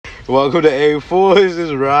Welcome to A4. This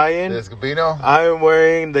is Ryan. This is Gabino. I am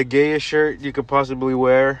wearing the gayest shirt you could possibly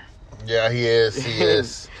wear. Yeah, he is. He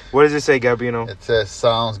is. What does it say, Gabino? It says,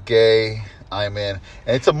 sounds gay. I'm in.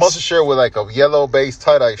 And it's a mustard shirt with like a yellow base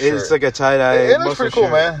tie-dye shirt. It's like a tie-dye. It looks pretty cool,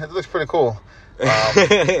 man. It looks pretty cool.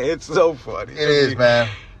 It's so funny. It is, man.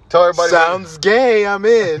 Tell everybody. Sounds gay. I'm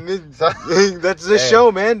in. That's the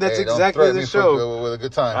show, man. That's exactly the show. With a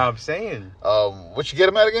good time. I'm saying. What you get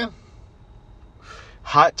him at again?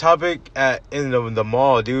 Hot Topic in the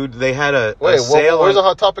mall, dude. They had a sale. Where's the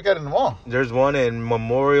Hot Topic at in the mall? There's one in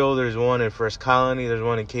Memorial. There's one in First Colony. There's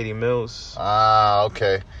one in Katy Mills. Ah,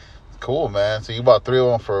 okay. Cool, man. So you bought 3 of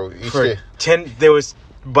them for each day. 10. There was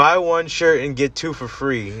buy one shirt and get 2 for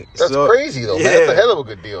free. That's crazy, though, man. That's a hell of a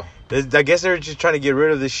good deal. I guess they're just trying to get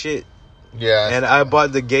rid of this shit. Yeah. And I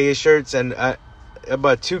bought the gayest shirts, and I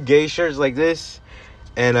bought 2 gay shirts like this,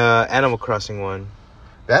 and Animal Crossing one.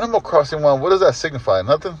 The Animal Crossing one, what does that signify?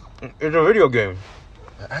 Nothing? It's a video game.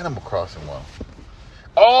 The Animal Crossing one.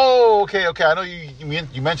 Oh, okay. I know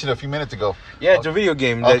you mentioned it a few minutes ago. Yeah, it's a video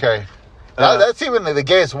game. Okay. That's even the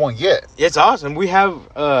gayest one yet. It's awesome. We have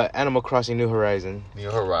Animal Crossing New Horizon.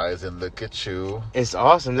 New Horizon, look at you. It's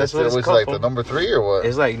awesome. That's what it's called. It was like the number 3 or what?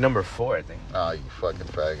 It's like number 4, I think. Oh, you fucking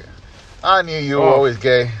faggot. I knew you were always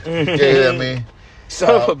gay. Gayer than me.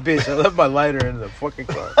 Son of a bitch. I left my lighter in the fucking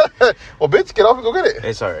car. Well, bitch, get off and go get it.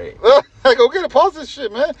 It's all right. Go get it. Pause this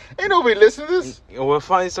shit, man. Ain't nobody listening to this. Well,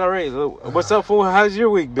 fine. It's all right. What's up, fool? How's your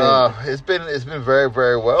week been? It's been very,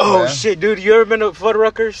 very well, Oh, man. shit, dude. You ever been to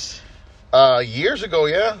Fuddruckers? Years ago,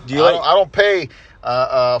 yeah. I don't pay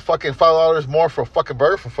fucking $5 more for a fucking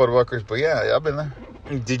burger from Fuddruckers, but yeah, I've been there.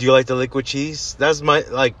 Did you like the liquid cheese? That's why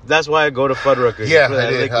I go to Fuddruckers. Yeah,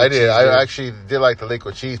 I did. I actually did like the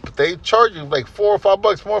liquid cheese, but they charge you like $4 or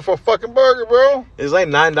 $5 more for a fucking burger, bro. It's like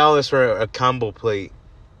 $9 for a combo plate,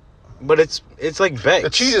 but it's like Beck's. The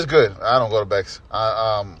cheese is good. I don't go to Beck's,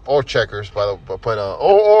 or Checkers,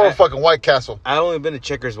 or fucking White Castle. I've only been to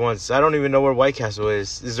Checkers once. I don't even know where White Castle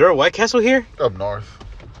is. Is there a White Castle here? Up north.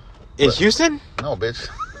 In Houston? No, bitch.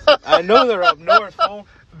 I know they're up north, fool.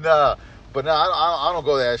 Nah. But no, I don't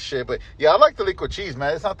go to that shit. But yeah, I like the liquid cheese,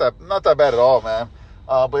 man. It's not that bad at all, man.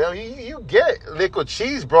 But you get liquid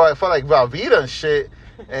cheese, bro. I feel like Velveeta and shit,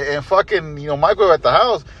 and fucking microwave at the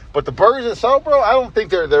house. But the burgers itself, bro, I don't think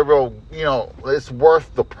they're real. It's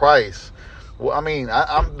worth the price. Well, I mean,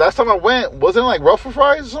 last time I went, wasn't it like Ruffles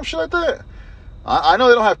fries or some shit like that? I know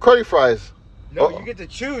they don't have curly fries. No, you get to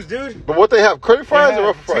choose, dude. But what they have, curly fries or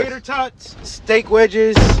Ruffles fries? Tater tots, steak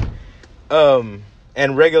wedges,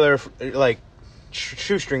 and regular, like,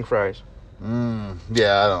 shoestring fries.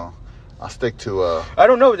 Yeah, I'll stick to, I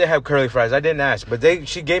don't know if they have curly fries. I didn't ask. But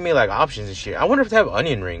she gave me, like, options and shit. I wonder if they have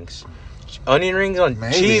onion rings. Onion rings on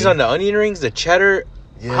cheese on the onion rings, the cheddar,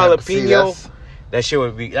 jalapeno.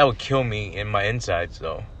 That would kill me in my insides,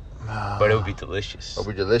 though. But it would be delicious. It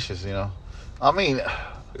would be delicious, I mean...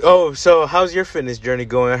 Oh, so how's your fitness journey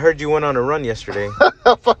going? I heard you went on a run yesterday.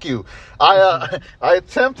 Fuck you. I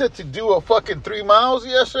attempted to do a fucking 3 miles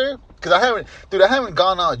yesterday because I haven't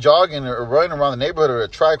gone out jogging or running around the neighborhood or a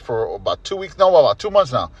track for about 2 weeks. No, about 2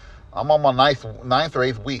 months now. I'm on my ninth or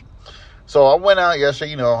 8th week. So I went out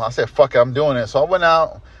yesterday. I said fuck it, I'm doing it. So I went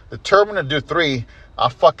out determined to do 3. I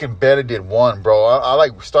fucking barely did 1, bro. I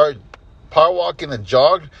like started power walking and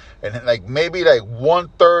jogged, and like maybe like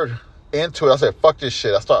 1/3 into it, I said, fuck this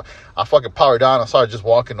shit. I fucking powered down. I started just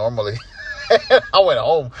walking normally. I went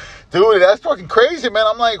home. Dude, that's fucking crazy, man.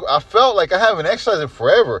 I'm like, I felt like I haven't exercised in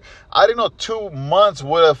forever. I didn't know 2 months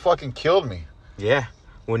would have fucking killed me. Yeah,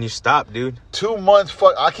 when you stop, dude. 2 months,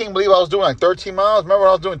 I can't believe I was doing like 13 miles. Remember when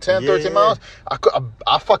I was doing 13 miles?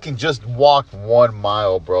 I fucking just walked 1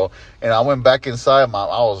 mile, bro. And I went back inside.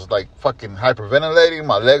 I was like fucking hyperventilating.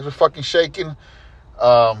 My legs were fucking shaking.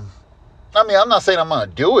 I mean, I'm not saying I'm going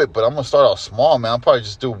to do it, but I'm going to start off small, man. I'll probably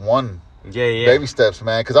just do 1 baby steps,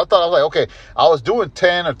 man. Because I was like, okay, I was doing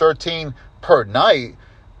 10 or 13 per night.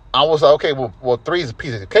 I was like, okay, well 3 is a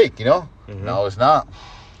piece of cake, Mm-hmm. No, it's not.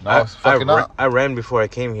 No, it's fucking not. I ran before I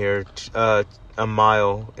came here a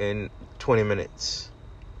mile in 20 minutes.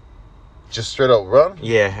 Just straight up run?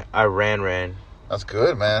 Yeah, I ran. That's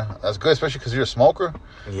good, man. That's good, especially because you're a smoker.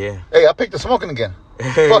 Yeah. Hey, I picked the smoking again.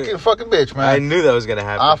 fucking bitch, man. I knew that was gonna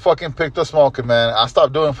happen. I fucking picked up smoking, man. I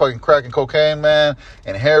stopped doing fucking crack and cocaine, man,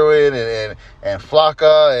 and heroin and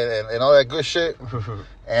flocka and all that good shit.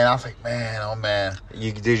 And I was like, man, oh man.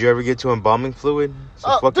 Did you ever get to embalming fluid? Dude,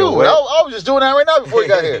 I was just doing that right now before you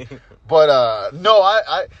got here. But no,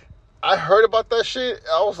 I heard about that shit.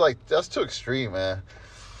 I was like, that's too extreme, man.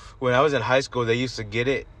 when I was in high school, they used to get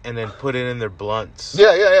it and then put it in their blunts.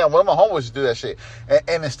 Yeah. One of my homeboys used to do that shit.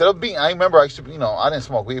 And instead of being, I remember I used to, I didn't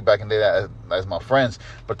smoke weed back in the day as my friends,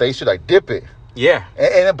 but they used to like dip it. Yeah.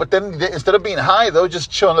 But then instead of being high, they'll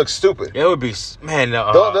just chill and look stupid. It would be, man,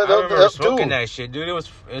 I remember smoking that shit, dude.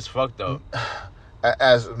 It's fucked up.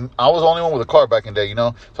 As I was the only one with a car back in the day,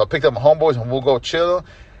 so I picked up my homeboys and we'll go chill.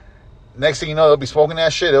 Next thing you know, they'll be smoking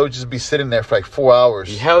that shit. They'll just be sitting there for like 4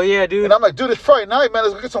 hours. Hell yeah, dude. And I'm like, dude, it's Friday night, man.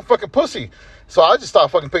 Let's go get some fucking pussy. So I just started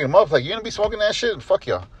fucking picking them up. Like, you gonna be smoking that shit? Fuck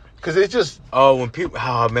y'all. Because it's just... man.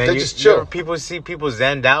 They just chill. People see people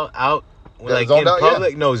zanned out like in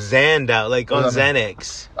public? Yeah. No, zanned out, like on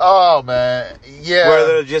Xanax. Oh, man. Yeah. Where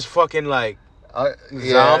they're just fucking like...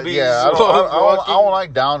 zombies. Yeah, I don't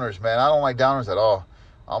like downers, man. I don't like downers at all.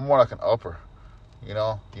 I'm more like an upper. You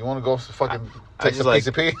want to go fucking take some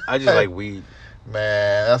PCP? I just like weed.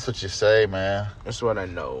 Man, that's what you say, man. That's what I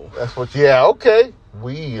know. Okay.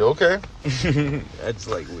 Weed, okay. That's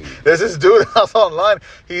like weed. There's this dude I was online.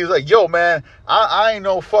 He's like, yo, man, I ain't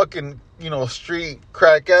no fucking, street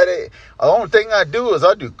crack addict. The only thing I do is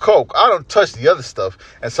I do coke. I don't touch the other stuff.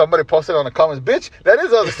 And somebody posted on the comments, bitch, that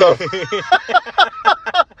is other stuff.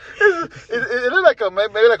 Is it like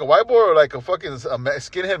maybe like a white boy or like a fucking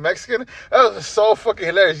skinhead Mexican? That was so fucking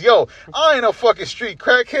hilarious. Yo, I ain't no fucking street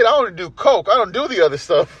crackhead. I only do coke. I don't do the other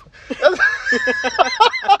stuff.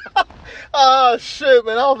 Ah, shit,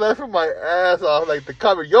 man. I was laughing my ass off. Like the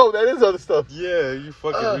comment, yo, that is other stuff. Yeah, you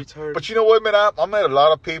fucking retard. But you know what, man? I met a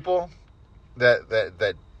lot of people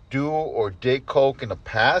that do or did coke in the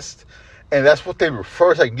past, and that's what they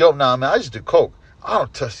refer to. Like, yo, nah, man, I just do coke. I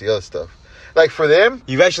don't touch the other stuff. Like, for them...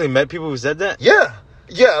 You've actually met people who said that? Yeah.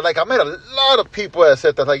 Yeah, like, I met a lot of people that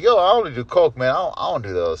said that. Like, yo, I only do coke, man. I don't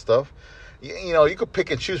do the other stuff. You could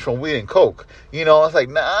pick and choose from weed and coke. It's like,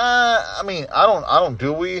 nah, I mean, I don't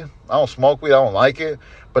do weed. I don't smoke weed. I don't like it.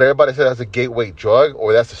 But everybody says that's a gateway drug,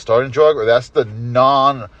 or that's the starting drug, or that's the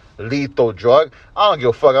non-lethal drug. I don't give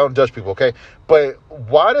a fuck. I don't judge people, okay? But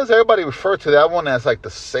why does everybody refer to that one as, like,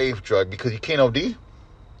 the safe drug? Because you can't OD?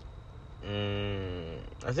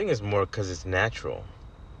 I think it's more because it's natural.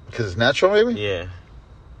 Because it's natural, maybe? Yeah.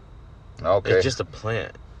 Okay. It's just a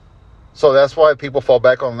plant. So that's why people fall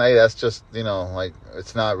back on, hey, that's just, like,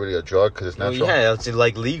 it's not really a drug because it's natural. Yeah, it's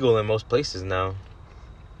like legal in most places now.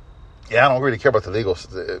 Yeah, I don't really care about the legal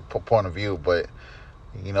point of view, but,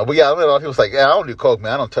 but yeah, I mean, a lot of people say, yeah, I don't do coke,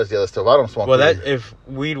 man. I don't touch the other stuff. I don't smoke weed. Well, if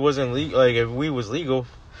weed wasn't legal, like, if weed was legal...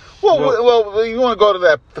 Well, you want to go to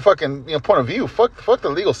the fucking point of view. Fuck the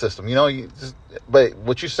legal system, but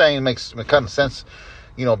what you're saying makes kind of sense,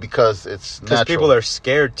 because it's natural. Because people are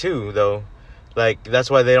scared too, though. Like,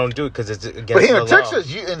 that's why they don't do it, because it's against the law. But here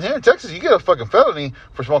in Texas, you get a fucking felony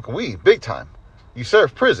for smoking weed, big time. You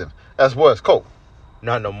serve prison as well as coke.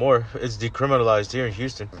 Not no more. It's decriminalized here in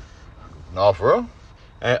Houston. No, for real?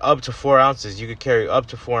 And up to 4 ounces. You could carry up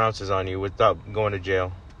to 4 ounces on you without going to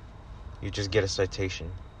jail. You just get a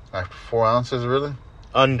citation. After 4 ounces, really?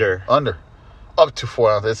 Under. Up to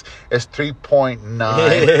 4 ounces. It's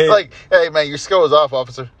 3.9. Like, hey, man, your skill is off,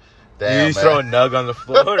 officer. Damn, you throw a nug on the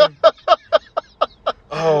floor.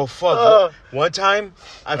 Oh, fuck. One time,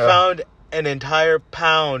 I found an entire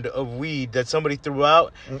pound of weed that somebody threw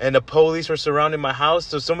out, and the police were surrounding my house,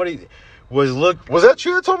 so somebody... Was that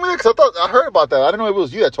you that told me that? Because I heard about that. I didn't know it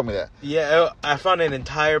was you that told me that. Yeah, I found an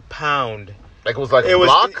entire pound. Like, it was like a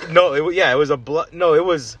block? It was a block. No, it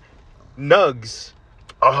was nugs.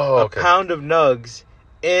 Oh, okay. A pound of nugs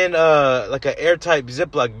in like an airtight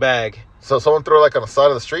Ziploc bag. So someone threw it like on the side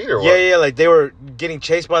of the street or what? Yeah, like they were getting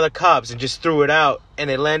chased by the cops and just threw it out,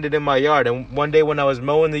 and it landed in my yard. And one day when I was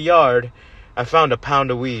mowing the yard, I found a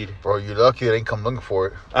pound of weed. Bro, you lucky they ain't come looking for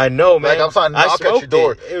it. I know, man. Like, I'm trying to knock at your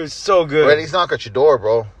door. It was so good. At least knock at your door,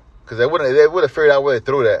 bro. Because they would have figured out where they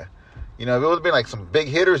threw that. If it would have been like some big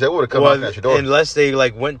hitters, they would have come knocking at your door. Unless they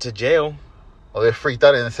like went to jail. Well, they freaked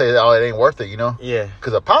out and say, oh, it ain't worth it, Yeah.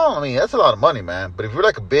 Because a pound, I mean, that's a lot of money, man. But if you're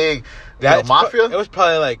like a big mafia. It was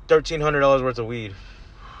probably like $1,300 worth of weed.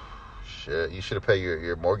 Shit, you should have paid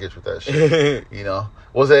your mortgage with that shit.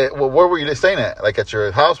 Was it? Where were you staying at? Like at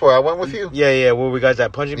your house where I went with you? Yeah. Where we got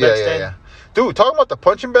that punching bag stand? Yeah. Dude, talking about the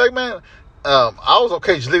punching bag, man. I was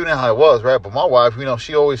okay just leaving it how it was, right? But my wife,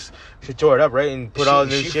 she tore it up, right, and put all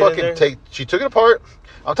the shit in there. She took it apart.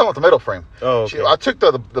 I'm talking about the metal frame. Oh, okay. I took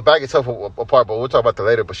the bag itself apart, but we'll talk about that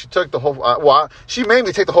later. But she took the whole. She made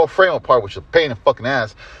me take the whole frame apart, which is a pain in the fucking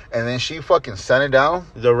ass. And then she fucking sanded it down.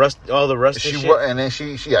 All the rust. And shit. And then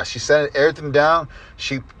she sanded everything down.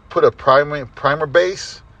 She put a primer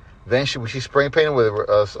base. Then she spray painted with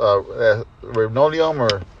linoleum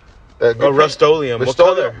or Rust-Oleum. What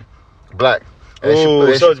color? Black.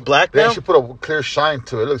 Oh, so it's black now? Then she put a clear shine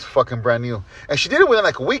to it. It looks fucking brand new. And she did it within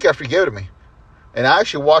like a week after you gave it to me. And I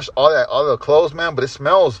actually washed all the clothes, man. But it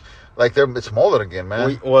smells like it's molded again,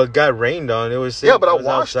 man. Well, it got rained on. It was but I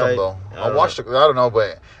washed them though. I don't know,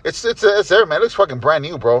 but it's there, man. It looks fucking brand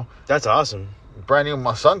new, bro. That's awesome. Brand new.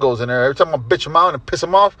 My son goes in there every time I bitch him out and piss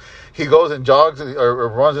him off. He goes and jogs or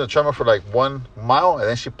runs in the treadmill for like 1 mile, and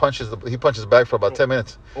then he punches back for about 10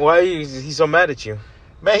 minutes. Why is he so mad at you?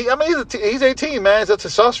 Man, he's 18, man. It's a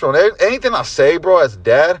testosterone. Anything I say, bro, as a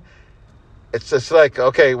dad, it's just like,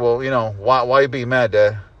 okay, well, you know, why you being mad,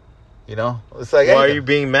 Dad? You know, it's like, why are you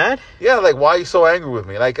being mad? Yeah, like, why are you so angry with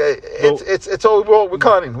me? Like, it's always,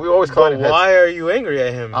 we always call him. Why are you angry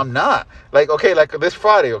at him? I'm not. Like, okay, like this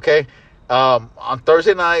Friday, okay, on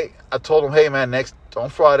Thursday night, I told him, hey, man, on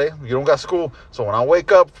Friday, you don't got school, so when I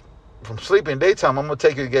wake up from sleeping daytime, I'm gonna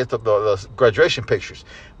take you to get the graduation pictures.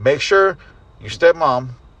 Make sure your stepmom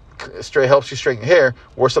helps you straighten your hair.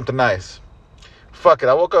 Wear something nice. Fuck it.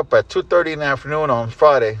 I woke up at 2:30 in the afternoon on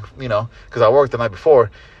Friday, you know, because I worked the night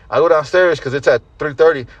before. I go downstairs because it's at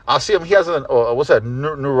 3:30. I see him. He has what's that?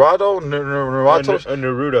 Naruto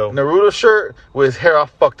shirt with his hair all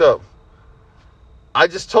fucked up. I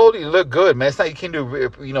just told you look good, man. It's not you can't do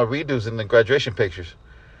redos in the graduation pictures.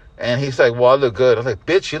 And he's like, well, I look good. I was like,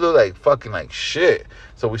 bitch, you look like fucking like shit.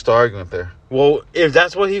 So we start arguing there. Well, if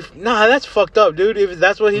that's what that's fucked up, dude. If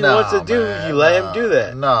that's what he wants to do, you let him do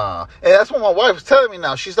that. Nah. And that's what my wife was telling me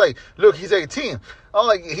now. She's like, look, he's 18. I'm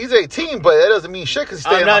like, he's 18, but that doesn't mean shit because he's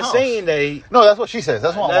staying in the house. I'm not saying that No, that's what she says.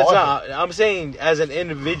 That's what my wife I'm saying as an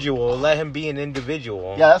individual, let him be an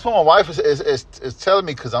individual. Yeah, that's what my wife is telling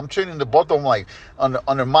me because I'm treating the both of them like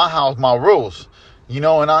under my house, my rules. You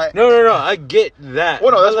know, and I... No, I get that.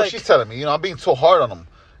 Well, no, that's what she's telling me. You know, I'm being so hard on them.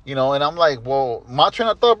 You know, and I'm like, well, my train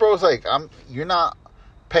of thought, bro, is like, you're not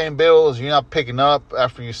paying bills. You're not picking up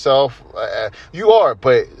after yourself. You are,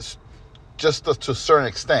 but just to a certain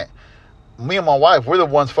extent. Me and my wife, we're the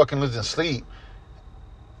ones fucking losing sleep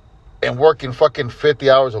and working fucking 50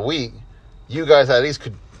 hours a week. You guys at least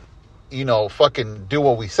could, you know, fucking do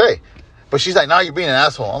what we say. But she's like, nah, you're being an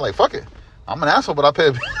asshole. I'm like, fuck it. I'm an asshole, but I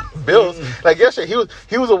pay bills. Like yesterday,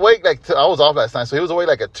 he was awake I was off last night, so he was awake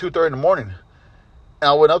like at 2:30 in the morning. And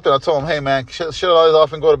I went up there and I told him, hey man, shut all this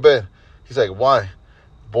off and go to bed. He's like, why?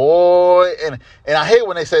 Boy, and I hate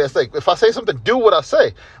when they say it's like if I say something, do what I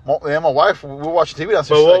say. And my wife, we were watching TV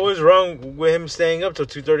downstairs. But what was wrong with him staying up till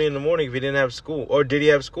 2:30 in the morning if he didn't have school? Or did he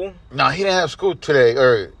have school? No, he didn't have school today.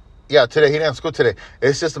 Today he didn't have school today.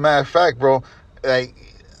 It's just a matter of fact, bro. Like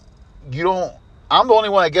I'm the only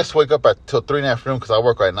one that gets to wake up till 3 in the afternoon because I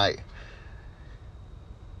work at night.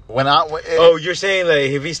 You're saying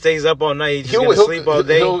like if he stays up all night, he's gonna sleep all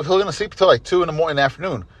day. He'll gonna sleep till like 2 in the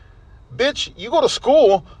afternoon. Bitch, you go to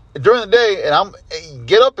school during the day and I'm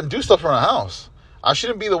get up and do stuff around the house. I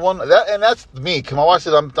shouldn't be the one and that's me. Cause my wife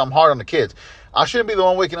says I'm hard on the kids. I shouldn't be the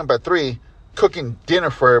one waking up at 3, cooking dinner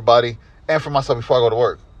for everybody and for myself before I go to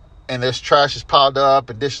work. And there's trash is piled up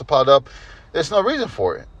and dishes are piled up. There's no reason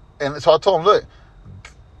for it. And so I told him, look.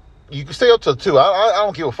 You can stay up till 2. I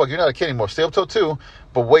don't give a fuck. You're not a kid anymore. Stay up till 2,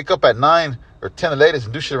 but wake up at 9 or 10 the latest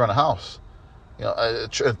and do shit around the house. You know,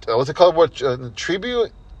 what's it called?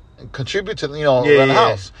 Contribute to around the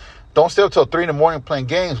house. Don't stay up till 3 in the morning playing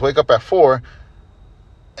games. Wake up at 4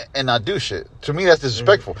 and not do shit. To me, that's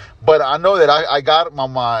disrespectful. Mm-hmm. But I know that I got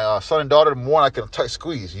my son and daughter more like a tight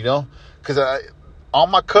squeeze. You know, because all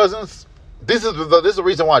my cousins. This is the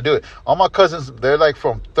reason why I do it. All my cousins, they're like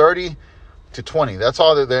from 30 to 20. That's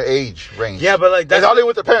all their age range. Yeah, but like that's all they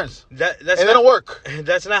with their parents. That's and they don't work.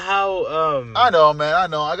 That's not how. I know, man. I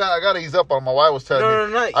know. I got to ease up on my wife was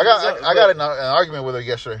telling me. I got an argument with her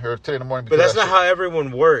yesterday or today in the morning. But that's not how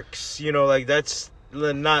everyone works. You know, like that's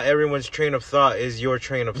not everyone's train of thought is your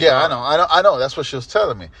train of thought. Yeah, I know. That's what she was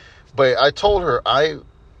telling me. But I told her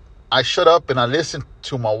I shut up and I listened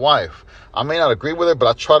to my wife. I may not agree with her, but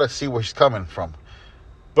I try to see where she's coming from.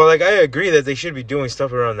 But, like, I agree that they should be doing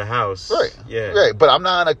stuff around the house. Right. Yeah. Right. But I'm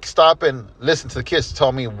not going to stop and listen to the kids to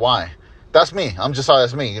tell me why. That's me.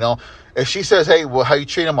 That's me, you know. If she says, hey, well, how you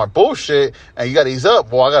treating my bullshit, and you got to ease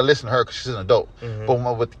up, well, I got to listen to her because she's an adult. Mm-hmm.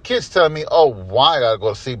 But with the kids telling me, oh, why I got to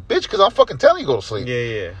go to sleep? Bitch, because I'm fucking telling you to go to sleep.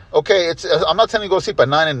 Yeah. Okay, I'm not telling you to go to sleep at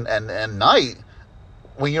 9 and night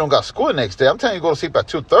when you don't got school the next day. I'm telling you to go to sleep at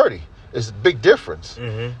 2:30. It's a big difference.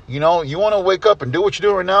 Mm-hmm. You know, you want to wake up and do what you're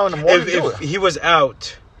doing right now in the morning. If he was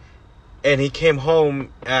out and he came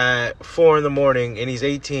home at 4 in the morning and he's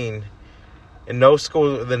 18 and no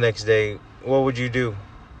school the next day, what would you do?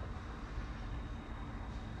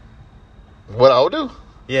 What I would do?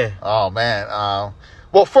 Yeah. Oh, man.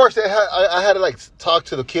 Well, first I had to like talk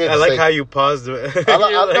to the kid. I like how you paused. No.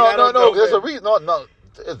 There's a reason. No,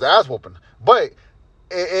 it's the ass whooping. But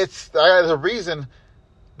there's a reason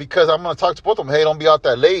because I'm gonna talk to both of them. Hey, don't be out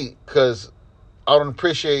that late because I don't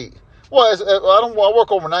appreciate. Well, I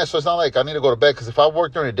work overnight, so it's not like I need to go to bed. Because if I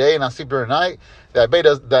work during the day and I sleep during the night,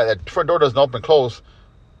 that front door doesn't open and close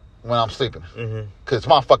when I'm sleeping. Because it's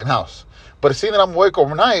my fucking house. But seeing that I'm awake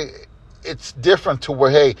overnight, it's different to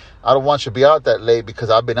where, hey, I don't want you to be out that late because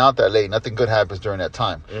I've been out that late. Nothing good happens during that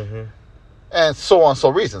time. And so on, so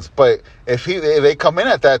reasons. But if they come in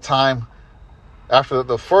at that time, after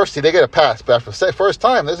the first, they get a pass. But after the first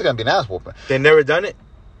time, this is going to be an ass whooping. They never done it?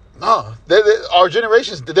 No. Our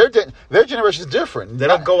generations, their generation is different. They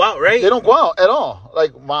don't go out, right? They don't go out at all.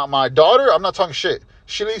 Like my daughter, I'm not talking shit.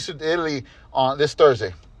 She leaves to Italy on this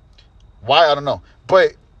Thursday. Why? I don't know.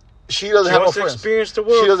 But she doesn't have no friends. Experience the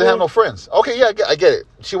world. She doesn't have no friends. Okay, yeah, I get it.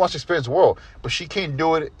 She wants to experience the world, but she can't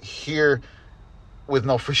do it here with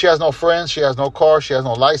no. She has no friends. She has no car. She has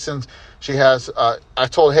no license. She has. I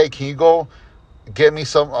told her, hey, can you go get me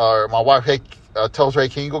some? Or my wife, hey, tells her, hey,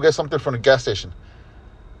 can you go get something from the gas station?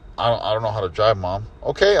 I don't know how to drive, Mom.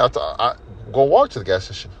 Okay, I go walk to the gas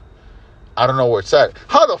station. I don't know where it's at.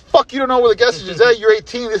 How the fuck you don't know where the gas station is at? You're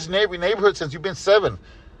 18. This is neighborhood since you've been 7.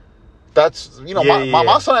 That's,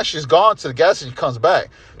 my son actually has gone to the gas station and comes back.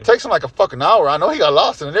 It takes him like a fucking hour. I know he got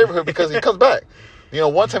lost in the neighborhood because he comes back.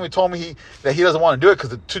 One time he told me that he doesn't want to do it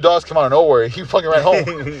because the 2 dogs came out of nowhere and he fucking ran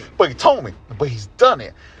home. But he told me. But he's done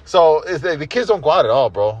it. So the kids don't go out at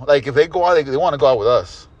all, bro. Like, if they go out, they want to go out with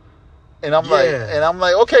us. And I'm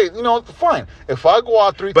like, okay, fine. If I go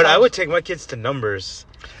out 3 times. But I would take my kids to Numbers.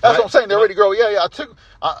 That's what I'm saying. They're ready to grow. Yeah.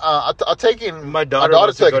 I taken my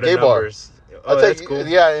daughter to like a gay bar. Oh, that's cool.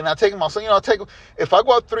 Yeah, and I take my son. If I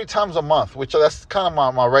go out 3 times a month, which that's kind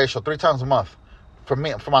of my ratio, 3 times a month for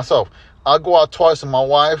myself. I go out twice with my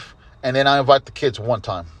wife, and then I invite the kids 1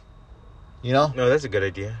 time. No, that's a good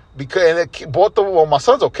idea. Because my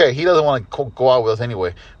son's okay. He doesn't want to go out with us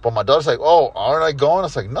anyway. But my daughter's like, oh, aren't I going? I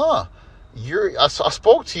was like, nah. I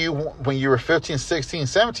spoke to you when you were 15, 16,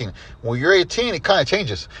 17. When you're 18, it kind of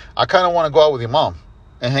changes. I kind of want to go out with your mom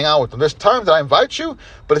and hang out with them. There's times that I invite you,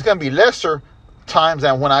 but it's going to be lesser times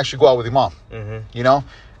than when I actually go out with your mom. And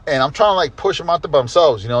I'm trying to like push them out there by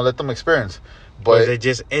themselves, let them experience. But they're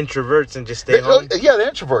just introverts and just stay home? Yeah, they're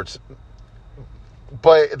introverts.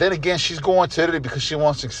 But then again, she's going to Italy because she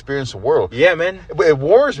wants to experience the world. Yeah, man. But it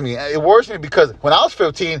worries me. It worries me because when I was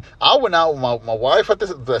 15, I went out with my wife.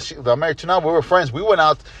 I'm married to now. We were friends. We went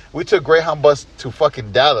out. We took Greyhound bus to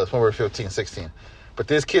fucking Dallas when we were 15, 16. But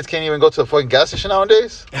these kids can't even go to the fucking gas station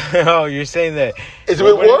nowadays. Oh, you're saying that? It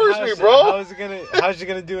worries me, bro. How's she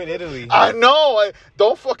gonna do in Italy? I know.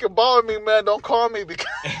 Don't fucking bother me, man. Don't call me because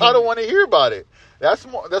I don't want to hear about it. That's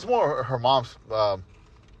more her mom's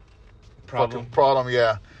problem,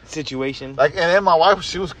 yeah. Situation. Like, and then my wife,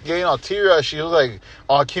 she was getting all teary-eyed. She was like,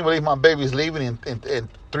 "Oh, I can't believe my baby's leaving in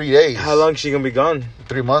 3 days." How long is she gonna be gone?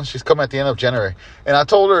 3 months. She's coming at the end of January. And I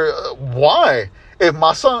told her, why?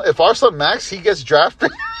 If our son Max, he gets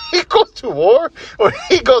drafted, he goes to war, or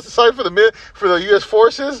he goes to sign for the U.S.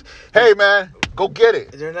 forces. Hey, man, go get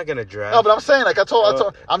it. They're not gonna draft. No, but I'm saying, like I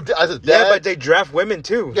told, I said, Dad. Yeah, but they draft women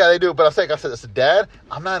too. Yeah, they do. But I said, Dad,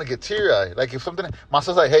 I'm not gonna get teary-eyed. Like if something, my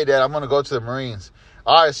son's like, hey, Dad, I'm gonna go to the Marines.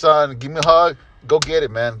 All right, son, give me a hug. Go get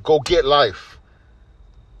it, man. Go get life.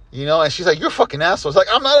 And she's like, you're a fucking asshole. It's like,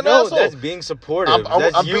 I'm not an asshole. No, that's being supportive.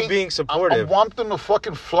 That's being supportive. I want them to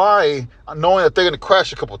fucking fly knowing that they're going to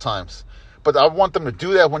crash a couple times. But I want them to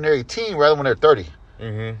do that when they're 18 rather than when they're 30.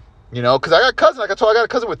 Because I got a cousin. Like I told you, I got a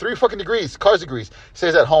cousin with 3 fucking degrees, college degrees.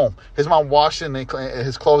 Stays at home. His mom washes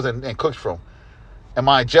his clothes and cooks for him. Am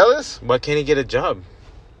I jealous? Why can't he get a job?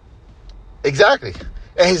 Exactly.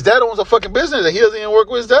 And his dad owns a fucking business and he doesn't even work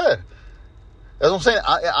with his dad. That's what I'm saying.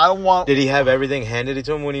 I don't want... Did he have everything handed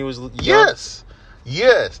to him when he was young? Yes.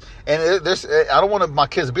 And I don't want my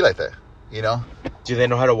kids to be like that, Do they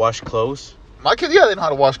know how to wash clothes? My kids, yeah, they know how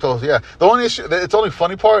to wash clothes, yeah. The only issue, it's only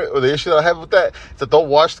funny part, or the issue that I have with that, is that they'll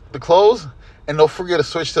wash the clothes and they'll forget to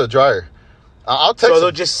switch to the dryer. I'll text they'll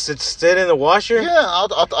them. just sit in the washer? Yeah,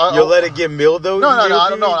 I'll You'll let it get mildew? No, I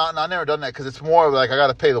don't know. I've never done that because it's more of like I got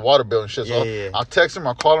to pay the water bill and shit. So yeah. I'll text them,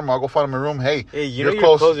 I'll call them, I'll go find them in my room. Hey, your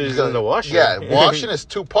clothes are in the washer. Yeah, washing is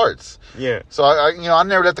 2 parts. Yeah. So I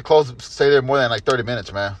never let the clothes stay there more than like 30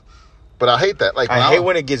 minutes, man. But I hate that. Like I hate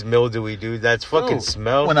when it gets mildewy, dude. That's fucking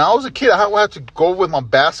smell. When I was a kid, I would have to go with my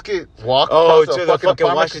basket, walk across the fucking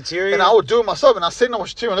washateria, and I would do it myself. And I sit in the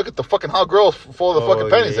washateria and look at the fucking hot girls full of the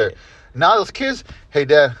fucking pennies there. Now those kids, hey,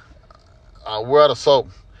 Dad, we're out of soap.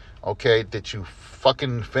 Okay, did you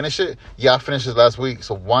fucking finish it? Yeah, I finished it last week.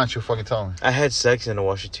 So why don't you fucking tell me? I had sex in a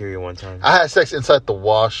washateria one time. I had sex inside the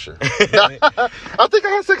washer. I think I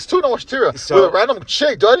had sex too in the washateria with a random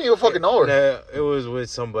chick. Dude, I didn't even fucking know her. No, it was with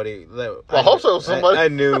somebody. I hope so. Somebody I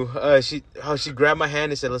knew. She grabbed my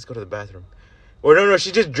hand and said, "Let's go to the bathroom." Or no,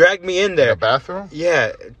 she just dragged me in there. The bathroom?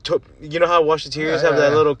 Yeah. You know how washaterias have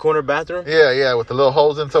that little corner bathroom? Yeah, with the little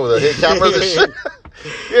holes inside with the hit cameras and shit.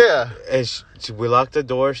 Yeah. And we locked the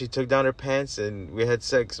door. She took down her pants, and we had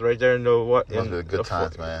sex right there in the what? Those were good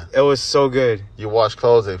times, man. It was so good. You wash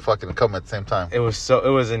clothes and fucking come at the same time. It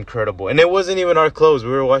was incredible, and it wasn't even our clothes. We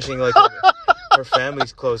were washing like her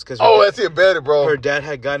family's clothes because that's even better, bro. Her dad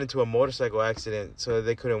had gotten into a motorcycle accident, so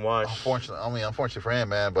they couldn't wash. Unfortunately for him,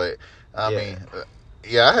 man, but. I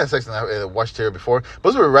had sex in the washateria before. But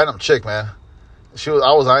this was a random chick, man.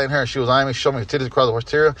 I was eyeing her, and she was eyeing me. She showed me her titties across the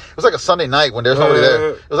washateria. It was like a Sunday night when there's nobody there.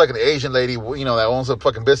 It was like an Asian lady, that owns a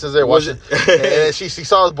fucking business there. Watching, and she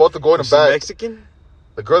saw us both go in the back. Mexican?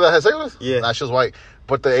 The girl that I had sex with? Yeah. Nah, she was white.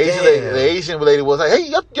 But the Asian lady was like, "Hey,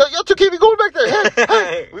 y'all two keep me going back there."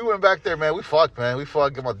 Hey. We went back there, man. We fucked, man.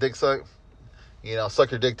 Get my dick sucked. Suck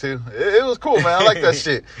your dick too. It was cool, man. I like that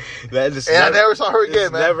shit. I never saw her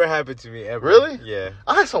again, man. Never happened to me ever. Really? Yeah.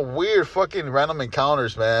 I had some weird fucking random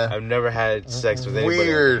encounters, man. I've never had sex with anybody.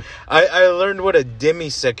 Weird. I learned what a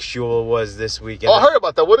demisexual was this week. I heard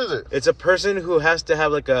about that. What is it? It's a person who has to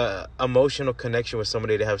have like a emotional connection with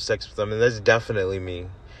somebody to have sex with them, and that's definitely me.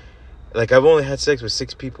 Like, I've only had sex with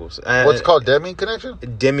 6 people. What's it called? Demi connection?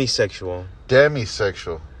 Demisexual.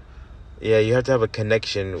 Demisexual. Yeah, you have to have a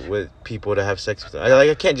connection with people to have sex with them.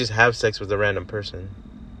 I can't just have sex with a random person.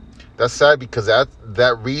 That's sad because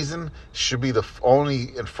that reason should be the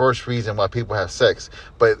only and first reason why people have sex.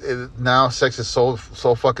 But now sex is so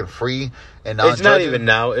fucking free and non-judging. It's not even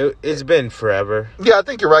now. It's been forever. Yeah, I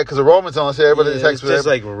think you're right because the Romans don't say everybody has sex with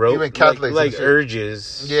everybody. It's just even Catholics like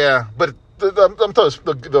urges. Yeah, but I'm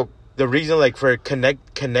telling the reason, for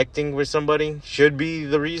connecting with somebody should be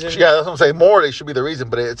the reason. Yeah, that's what I'm saying. Morally should be the reason,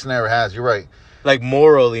 but it never has. You're right. Like,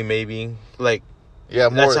 morally, maybe. Yeah,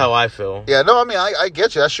 that's how I feel. Yeah, no, I mean, I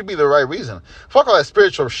get you. That should be the right reason. Fuck all that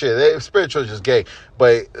spiritual shit. Spiritual is just gay.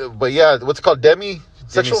 But yeah, what's it called? Demisexual?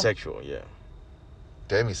 Demisexual, yeah.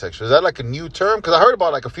 Demisexual. Is that like a new term? Because I heard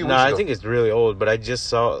about it a few weeks ago. No, I think it's really old, but I just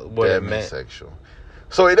saw what it meant. Demisexual.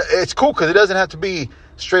 So it's cool because it doesn't have to be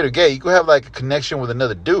straight or gay. You could have like a connection with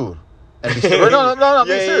another dude. And be no, I'm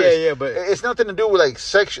being serious. Yeah, but it's nothing to do with like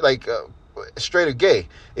sex, straight or gay.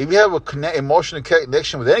 If you have a emotional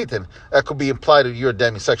connection with anything, that could be implied that you're a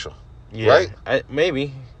demisexual. Yeah, right?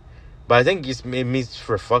 Maybe, but I think it means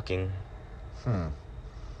for fucking.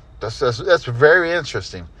 That's very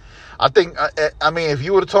interesting. I think, I mean, if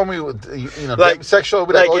you would have told me, demisexual,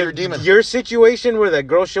 would you're a demon. Your situation where that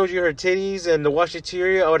girl showed you her titties and the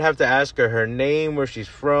washateria, I would have to ask her name, where she's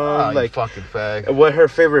from, you fucking fag. What her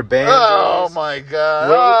favorite band is. Oh my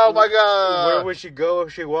god! Where would she go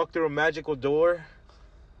if she walked through a magical door?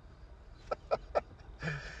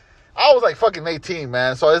 I was like fucking 18,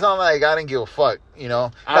 man, so it's not like I didn't give a fuck,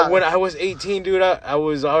 When I was 18, dude, I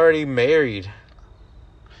was already married.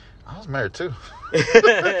 I was married too.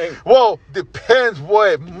 Well, depends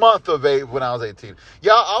what month of age when I was 18.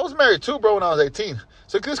 Yeah, I was married too, bro, when I was 18.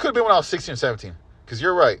 So this could have been when I was 16 or 17. Because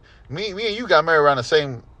you're right. Me and you got married around the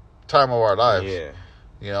same time of our lives.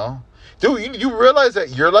 Yeah. Dude, you realize that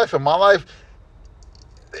your life and my life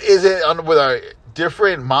isn't with our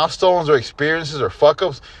different milestones or experiences or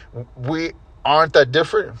fuck-ups. We aren't that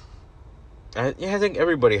different. I think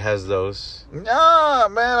everybody has those. Nah,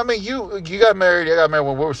 man. I mean, you got married. I got married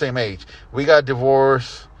when we were the same age. We got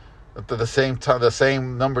divorced at the same time, the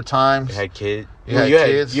same number of times. You had kids. You had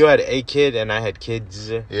kids. You had a kid, and I had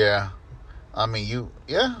kids. Yeah. I mean, you,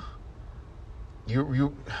 pretty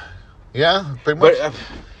much.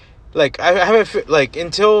 But, I haven't,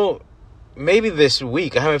 until maybe this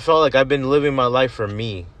week, I haven't felt like I've been living my life for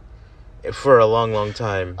me. For a long, long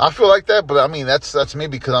time. I feel like that, but I mean, that's me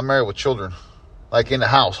because I'm married with children. Like in the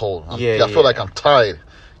household. I feel like I'm tied,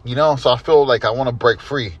 so I feel like I want to break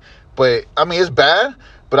free. But I mean, it's bad,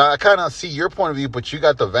 but I kind of see your point of view, but you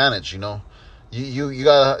got the advantage, you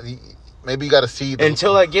gotta, maybe you gotta see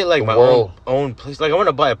until I get like my own place. Like I want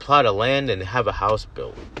to buy a plot of land and have a house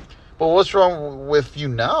built. But what's wrong with you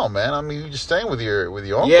now, man? I mean, you're just staying with your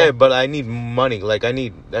uncle. Yeah, but I need money.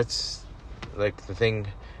 That's like the thing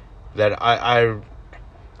that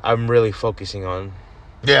I'm really focusing on.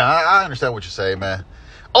 Yeah, I understand what you're saying, man.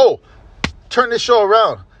 Oh, turn this show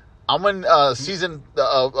around. I'm in season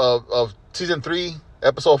of season 3,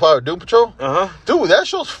 episode 5 of Doom Patrol. Uh-huh. Dude, that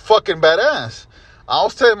show's fucking badass. I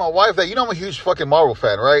was telling my wife that, I'm a huge fucking Marvel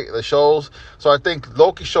fan, right? The shows. So I think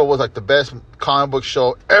Loki show was like the best comic book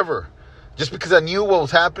show ever. Just because I knew what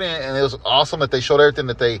was happening, and it was awesome that they showed everything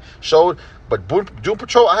that they showed. But Doom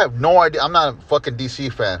Patrol, I have no idea. I'm not a fucking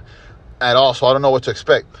DC fan at all, so I don't know what to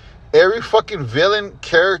expect. Every fucking villain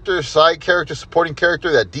character, side character, supporting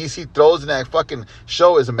character that DC throws in that fucking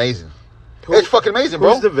show is amazing. It's fucking amazing,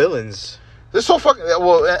 bro. Who's the villains? This so fucking...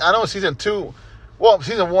 Well, I know season 2... Well,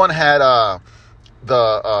 season 1 had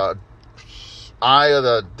the Eye of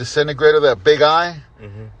the Disintegrator, that big eye.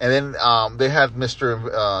 Mm-hmm. And then they had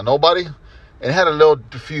Mr. Nobody. And it had a little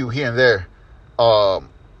few here and there.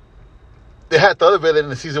 They had the other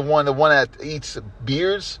villain in season 1, the one that eats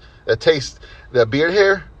beards, that tastes the beard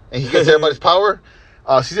hair, and he gets everybody's power.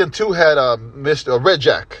 Season 2 had Mr. Red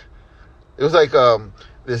Jack. It was like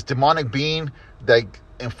this demonic being that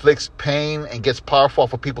inflicts pain and gets powerful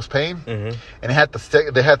off of people's pain. Mm-hmm. And they had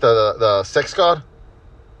the sex god.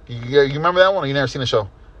 You remember that one, or you never seen the show?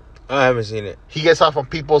 I haven't seen it. He gets off on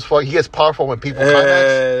people's... He gets powerful when people climax.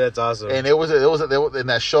 That's awesome. And it was in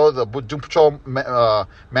that show, the Doom Patrol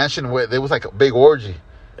mansion, where there was like a big orgy.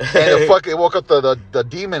 And it woke up the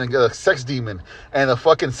demon, the sex demon, and the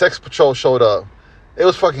fucking sex patrol showed up. It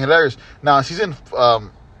was fucking hilarious. Now in season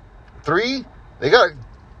 3, they're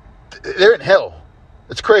in hell.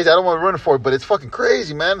 It's crazy. I don't want to ruin it for you, but it's fucking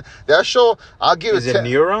crazy, man. That show, I'll give it... Is it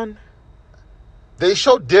Neuron? They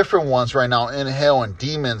show different ones right now in hell and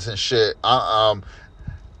demons and shit. Not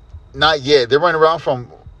yet. They're running away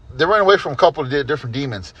from a couple of different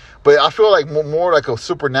demons. But I feel like more like a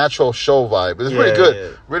supernatural show vibe. It's really good.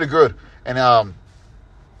 Yeah. Really good. And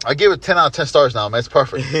I give it 10 out of 10 stars now, man. It's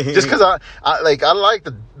perfect. Just because I like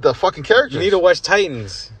the fucking characters. You need to watch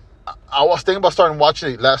Titans. I was thinking about starting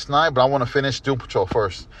watching it last night, but I want to finish Doom Patrol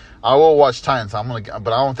first. I will watch Titans.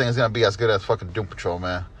 But I don't think it's gonna be as good as fucking Doom Patrol,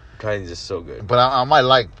 man. Titans is so good. But I might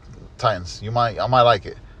like Titans. I might like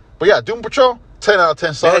it. But yeah, Doom Patrol, 10 out of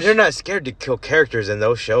 10 stars. Man, they're not scared to kill characters in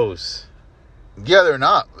those shows. Yeah, they're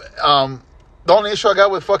not. The only issue I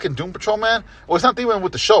got with fucking Doom Patrol, man, well, it's not even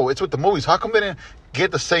with the show. It's with the movies. How come they didn't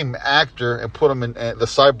get the same actor and put him in, the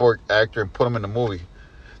cyborg actor, and put him in the movie?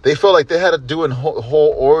 They felt like they had to do a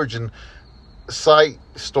whole origin side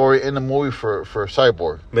story in the movie for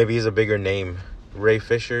Cyborg. Maybe he's a bigger name. Ray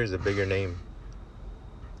Fisher is a bigger name.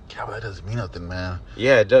 Yeah, but that doesn't mean nothing, man.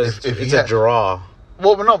 Yeah, it does. If it's a draw.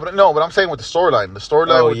 Well, but I'm saying with the storyline. The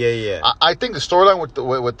storyline. Oh, yeah. I think the storyline with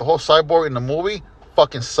the whole Cyborg in the movie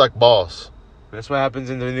fucking sucked balls. That's what happens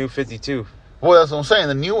in the New 52. Well, that's what I'm saying.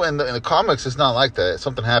 In the comics, it's not like that.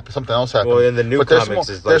 Something else happened. Well, in the new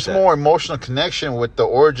comics, there's more emotional connection with the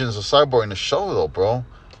origins of Cyborg in the show, though, bro.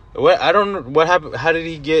 I don't know what happened. How did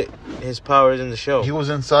he get his powers in the show? He was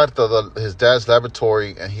inside his dad's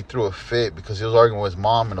laboratory, and he threw a fit because he was arguing with his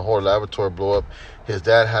mom, and the whole laboratory blew up. His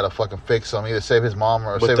dad had to fucking fix him, either save his mom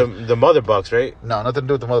or save the mother box, right? No, nothing to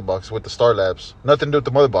do with the mother box. With the Star Labs, nothing to do with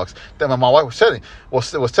the mother box. Then my wife was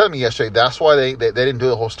telling me yesterday that's why they didn't do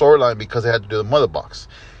the whole storyline, because they had to do the mother box.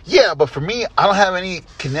 Yeah, but for me, I don't have any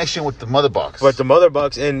connection with the mother box. But the mother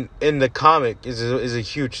box in the comic is a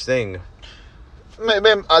huge thing.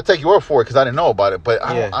 Man, I'll take your word for it because I didn't know about it. But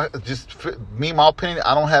my opinion,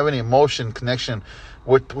 I don't have any emotion connection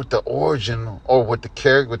with the origin or with the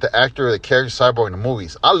character, with the actor or the character Cyborg in the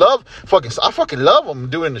movies. I fucking love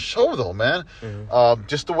him doing the show though, man. Mm-hmm.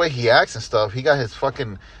 Just the way he acts and stuff. He got his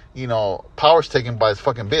fucking powers taken by his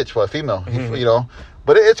fucking bitch, for a female. Mm-hmm.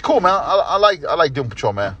 But it's cool, man. I like Doom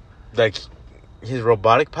Patrol, man. Like his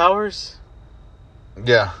robotic powers.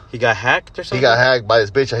 Yeah. He got hacked or something? He got hacked by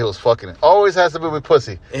his bitch and he was fucking it. Always has to be with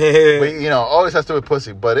pussy. But, always has to be with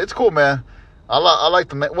pussy. But it's cool, man. I like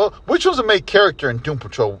the... Well, which was the main character in Doom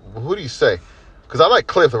Patrol? Who do you say? Because I like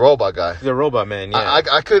Cliff, the robot guy. The robot man, yeah.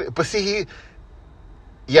 I could... But see, he...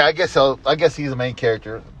 Yeah, I guess he's the main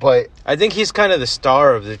character, but... I think he's kind of the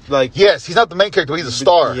star of the... Yes, he's not the main character, but he's a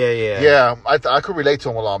star. Yeah. Yeah, I could relate to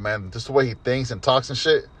him a lot, man. Just the way he thinks and talks and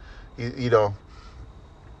shit.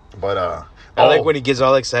 But, I like when he gets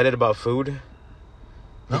all excited about food.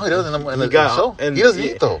 No, he doesn't. He doesn't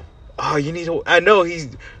eat, though. Oh, you need to... I know,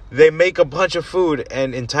 they make a bunch of food,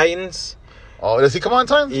 and in Titans... Oh, does he come on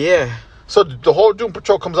Titans? Yeah. So the whole Doom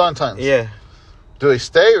Patrol comes on Titans? Yeah. Do they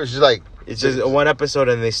stay, or is it like... It's just one episode,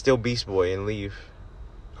 and they steal Beast Boy and leave.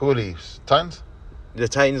 Who leaves? Titans? The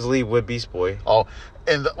Titans leave with Beast Boy. Oh,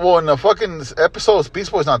 in the fucking episodes,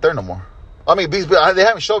 Beast Boy's not there no more. I mean, they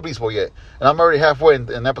haven't showed Beast Boy yet, and I'm already halfway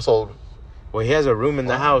in episode... Well, he has a room in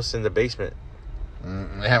the house in the basement.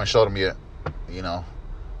 They haven't showed him yet,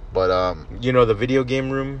 But the video game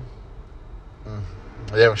room.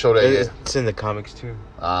 They haven't showed that yet. It's in the comics too.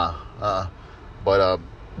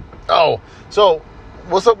 So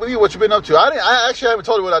What's up with you? What you been up to? I actually haven't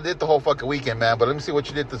told you what I did the whole fucking weekend, man. But let me see what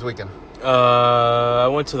you did this weekend. I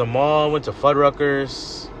went to the mall. Went to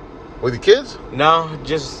Fuddruckers. With your kids? No,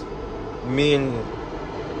 just me and.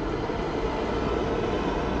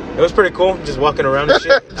 It was pretty cool, just walking around and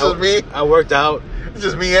shit. Just me? I worked out.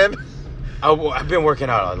 Just me and? I've been working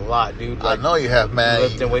out a lot, dude. Like, I know you have, man.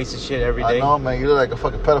 Lifting weights and shit every day. I know, man. You look like a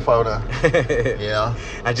fucking pedophile now. You know?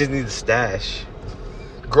 I just need the stash.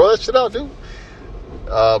 Grow that shit out, dude.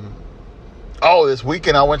 This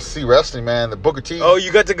weekend I went to see wrestling, man. The Booker T. Oh,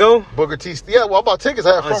 you got to go? Booker T. Yeah, well, I bought tickets.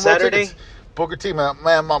 I had front row tickets. Booker T, man,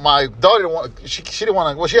 my daughter didn't want. She didn't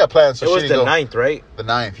want to. Well, she had plans, so she didn't go. It was the 9th, right? The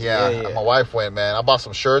 9th, yeah. My wife went, man. I bought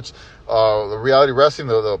some shirts. The Reality Wrestling,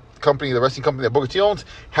 the wrestling company that Booker T owns,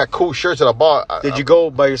 had cool shirts that I bought. Did you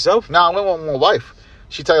go by yourself? No, I went with my wife.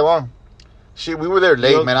 She tagged along. We were there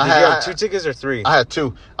late, man. Did you have 2 tickets or 3? I had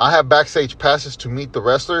 2. I had backstage passes to meet the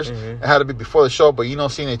wrestlers. Mm-hmm. It had to be before the show, but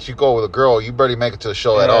seeing that you go with a girl, you barely make it to the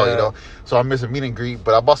show at all, So I missed a meet and greet,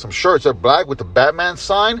 but I bought some shirts. They're black with the Batman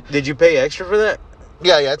sign. Did you pay extra for that?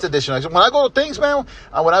 Yeah, it's additional. When I go to things, man,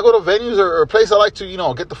 when I go to venues or places, I like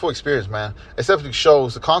to, get the full experience, man. Except for the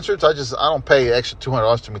shows, the concerts, I don't pay extra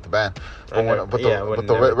 $200 to meet the band. But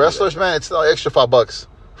the wrestlers, man, it's like extra $5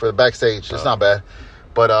 for the backstage. It's not bad.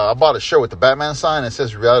 But I bought a shirt with the Batman sign. It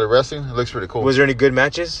says Reality Wrestling. It looks pretty cool. Was there any good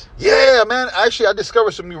matches? Yeah, man. Actually, I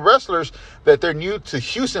discovered some new wrestlers that they're new to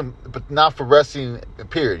Houston, but not for wrestling,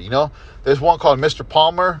 period. There's one called Mr.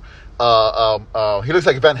 Palmer. He looks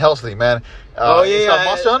like Van Helsing, man. He's got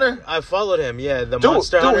Monster Hunter. I followed him. Yeah,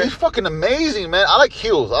 Monster Hunter. Dude, he's fucking amazing, man. I like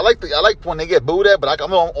heels. I like when they get booed at, but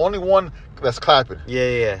I'm the only one that's clapping.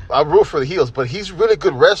 Yeah. I root for the heels, but he's a really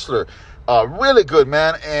good wrestler. Really good,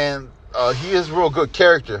 man. And he is a real good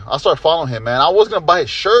character. I started following him, man. I was going to buy his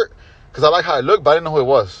shirt because I like how he looked, but I didn't know who it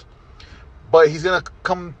was. But he's going to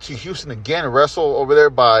come to Houston again and wrestle over there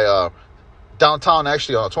by downtown,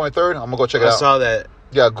 actually, on the 23rd. I'm going to go check it out. I saw that.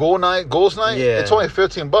 Yeah, Ghouls Night. Yeah. It's only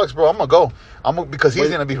 $15, bro. I'm going to go. Because he's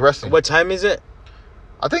going to be wrestling. What time is it?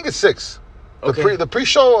 I think it's 6. Okay. The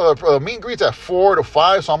pre-show, meet and greet's at 4 to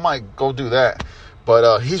 5, so I might go do that.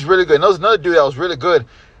 But he's really good. And there was another dude that was really good,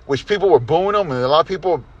 which people were booing him, and a lot of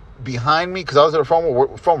people behind me, because I was in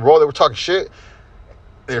the front row, they were talking shit.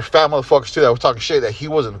 They're fat motherfuckers too that were talking shit that he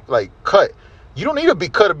wasn't cut. You don't need to be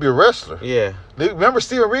cut to be a wrestler. Yeah. Remember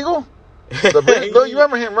Steven Regal? You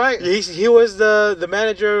remember him, right? He was the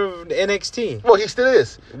manager of NXT. Well, he still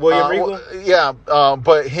is. William Regal?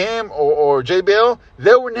 But him or JBL,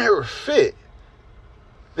 they were never fit.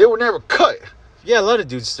 They were never cut. Yeah, a lot of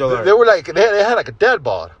dudes still are. They were like, they had like a dad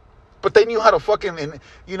bod. But they knew how to fucking, sell it.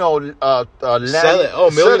 Oh,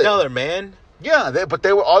 $1 Million Man? Yeah, but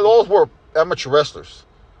all those were amateur wrestlers.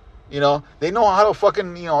 They know how to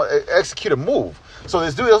fucking, execute a move. So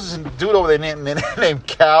this dude over there named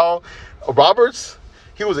Cal Roberts.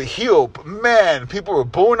 He was a heel, but man, people were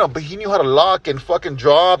booing him, but he knew how to lock and fucking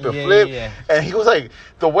drop and flip. Yeah. And he was like,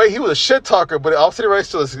 the way he was a shit talker, but I was sitting right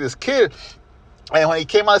to this kid. And when he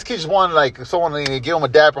came out, this kid just wanted someone to give him a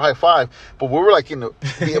dap or high five. But we were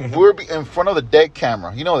we were in front of the dead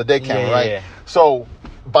camera. You know the dead camera, right? Yeah. So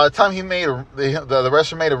by the time he made the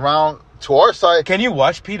wrestler made a round to our side. Can you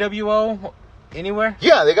watch PWO anywhere?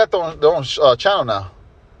 Yeah, they got their own channel now.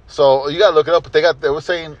 So you gotta look it up. But they were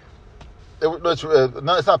saying no, it's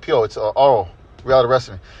not PO. It's RO, Reality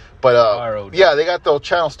Wrestling. But yeah, they got the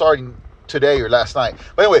channel starting today or last night.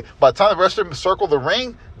 But anyway, by the time the wrestler circled the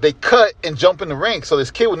ring, they cut and jump in the ring. So this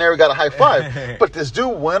kid never got a high five. But this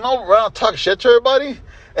dude went around talking shit to everybody.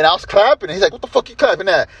 And I was clapping. And he's like, what the fuck you clapping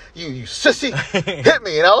at? You sissy. Hit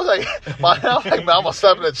me. And I was like, man, I'm going to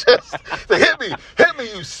slap in the chest. He's like, hit me,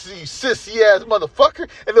 you sissy ass motherfucker. And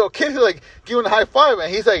the little kid, he's like, giving a high five.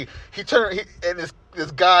 And he's like, and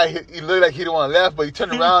this guy, he looked like he didn't want to laugh, but he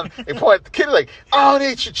turned around and pointed at the kid. Like, I don't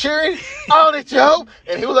need your cheering. I don't need your help.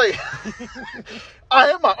 And he was like, I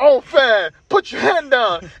am my own fan. Put your hand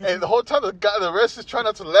down. And the whole time the rest is trying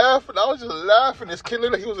not to laugh, and I was just laughing. This kid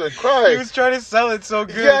looked like he was gonna cry. He was trying to sell it so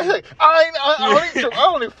good. Yeah, he's like, I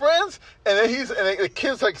don't need friends. And then the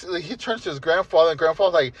kid's like, he turns to his grandfather, and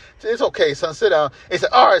grandfather's like, it's okay, son, sit down. And he's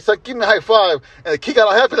like, all right, son, give me a high five. And the kid got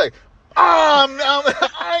all happy, like,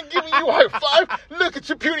 I ain't giving you a high five. Look at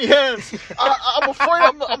your puny hands. I'm afraid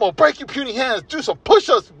I'm gonna break your puny hands. Do some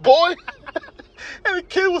push-ups, boy. And the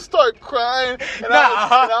kid would start crying. And,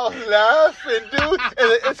 I was laughing, dude.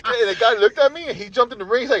 And the guy looked at me and he jumped in the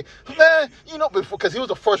ring. He's like, man, because he was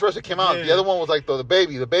the first wrestler that came out. Yeah. The other one was like the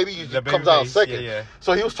baby. The baby usually comes out second. Yeah.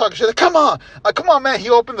 So he was talking shit. Like, come on, man. He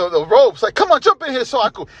opened the ropes. Like, come on, jump in here so I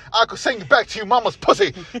could send you back to your mama's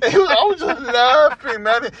pussy. And I was just laughing,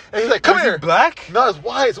 man. And he's like, come here. Black? No,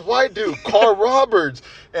 it's white dude. Carl Roberts.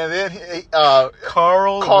 And then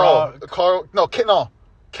Carl.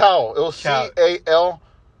 Cal. It was C-A-L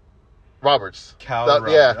Roberts. Cal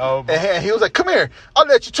Roberts. Yeah. Oh, and he was like, come here. I'll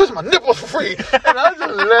let you twist my nipples for free. And I was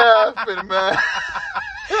just laughing, man.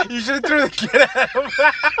 You should have threw the kid at him.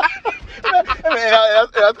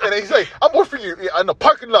 And he's like, I'm working for you in the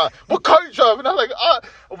parking lot. What car you driving? I'm like,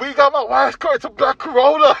 we got my wife's car. It's a black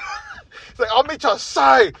Corolla. It's like, I'll meet you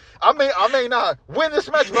outside. I may not win this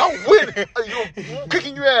match, but I'll win. You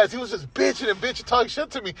kicking your ass. He was just bitching talking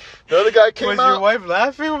shit to me. The other guy came out. Was your wife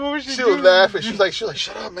laughing? What was she doing? She was laughing. She was like,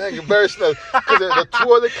 shut up, man. You're embarrassing us. Because the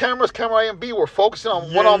two other cameras, camera A and B, were focusing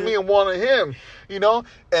on one on me and one on him. And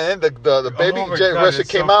then the baby Jay wrestler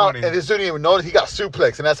came out, and this dude didn't even notice he got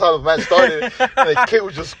suplexed, and that's how the match started. And the kid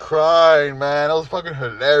was just crying, man. That was fucking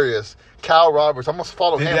hilarious. Cal Roberts, I must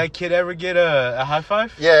follow him. Did that kid ever get a high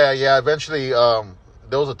five? Yeah. Eventually,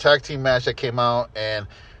 there was a tag team match that came out, and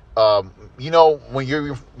when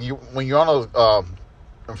you're on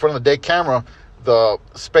in front of the dead camera, the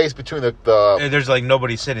space between the there's like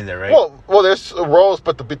nobody sitting there, right? Well, there's rows,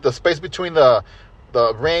 but the space between the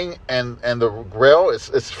ring and the rail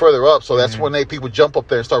is further up, so that's when people jump up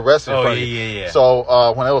there and start wrestling. Oh, yeah.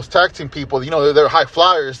 So when it was tag team people, they're high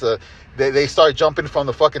flyers. They start jumping from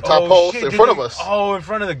the fucking top post in front of us. Oh, in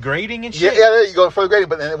front of the grating and shit? Yeah, there you go, in front of the grating.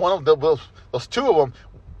 But then one of those two of them,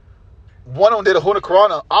 one of them did a Huna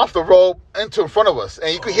Corona off the rope into in front of us.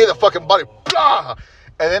 And you could hear the fucking body, blah!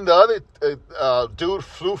 And then the other dude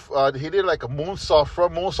flew, he did like a moonsault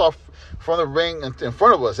from the ring in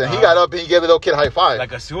front of us. And he got up and he gave the little kid a high five.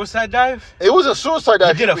 Like a suicide dive? It was a suicide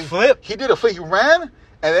dive. He did a flip? He did a flip. He ran.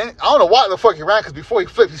 And then, I don't know why the fuck he ran, because before he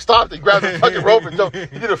flipped, he stopped and grabbed the fucking rope and jumped.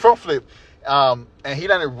 He did a front flip. And he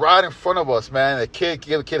landed right in front of us, man. The kid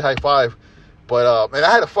gave the kid a high five. But, and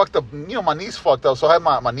I had a fucked up, my knees fucked up, so I had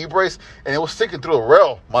my knee brace, and it was sticking through the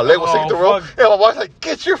rail. My leg was sticking through the rail. And my wife's like,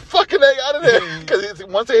 get your fucking leg out of there. Because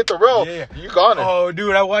once they hit the rail, you gone it. Oh,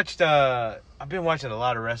 dude, I've been watching a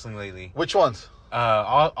lot of wrestling lately. Which ones?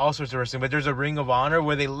 All sorts of wrestling, but there's a Ring of Honor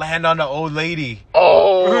where they land on the old lady.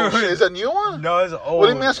 Oh, shit. Is that a new one? No, it's old. Well,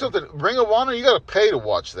 let me ask you something. Ring of Honor, you gotta pay to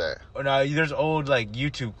watch that. Oh, no, there's old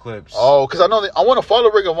YouTube clips. Oh, because I know I want to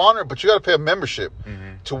follow Ring of Honor, but you gotta pay a membership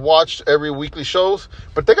to watch every weekly shows.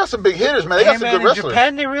 But they got some big hitters, man. They got some good wrestlers. In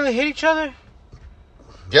Japan, they really hit each other.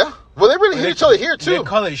 Yeah, well, they really hit each other here too. They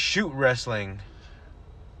call it shoot wrestling.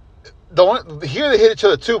 Here they hit each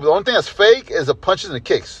other too, but the only thing that's fake is the punches and the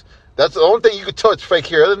kicks. That's the only thing you can tell it's fake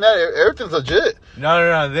here. Other than that, everything's legit.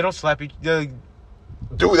 No. They don't slap each other.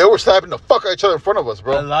 Dude, they were slapping the fuck out of each other in front of us,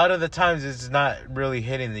 bro. A lot of the times, it's not really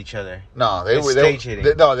hitting each other. No, they were hitting.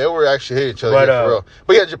 They were actually hitting each other for real.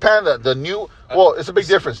 But yeah, Japan, the new... Well, it's a big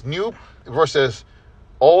difference. New versus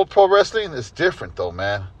old pro wrestling is different, though,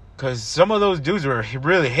 man. Because some of those dudes were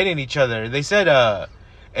really hitting each other. They said...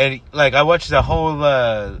 and I watched the whole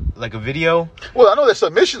a video. Well, I know their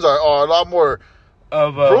submissions are a lot more...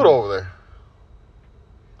 brutal over there.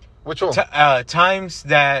 Which one? Times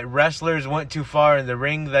that wrestlers went too far in the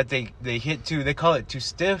ring that they hit too. They call it too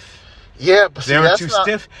stiff. Yeah, but they were too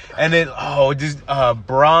stiff. And then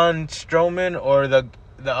Braun Strowman or the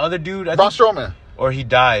other dude. Braun Strowman. Or he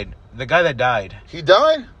died. The guy that died. He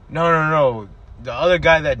died? No. The other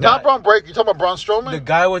guy that died. Not Braun Breaker. You talking about Braun Strowman? The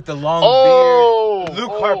guy with the long beard.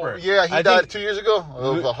 Luke Harper. Yeah, he died 2 years ago.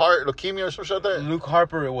 The heart leukemia or something like that. Luke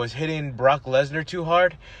Harper was hitting Brock Lesnar too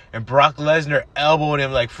hard, and Brock Lesnar elbowed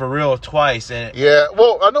him for real twice. And yeah,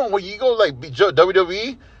 well, I know when you go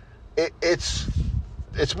WWE,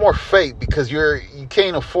 it's more fake because you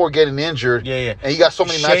can't afford getting injured. Yeah. And you got so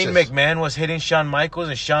many matches. Shane McMahon was hitting Shawn Michaels,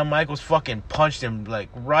 and Shawn Michaels fucking punched him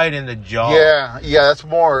right in the jaw. Yeah, that's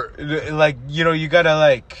more you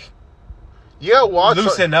gotta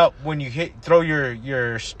loosen up when you throw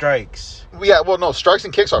your strikes. Yeah, well, no, strikes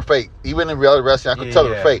and kicks are fake. Even in reality wrestling, I could tell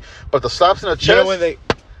they're fake. But the slaps in the chest, when they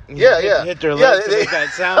hit their legs to make that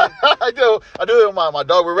sound. I do it with my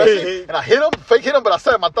dog. We're wrestling, and I fake hit him, but I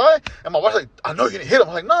sat my thigh, and my wife's like, "I know you're gonna hit him."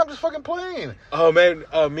 I'm like, "No, I'm just fucking playing." Oh man,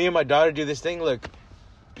 me and my daughter do this thing. Look,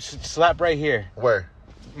 slap right here. Where?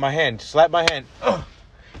 My hand. Slap my hand.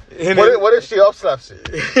 What if she up slaps it?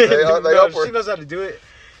 She knows how to do it.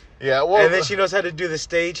 Yeah, well, and then she knows how to do the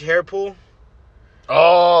stage hair pull.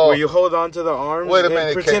 Oh, where you hold on to the arms. Wait a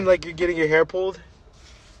minute. Pretend like you're getting your hair pulled.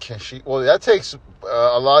 Can she? Well, that takes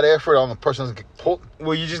a lot of effort on the person's pull.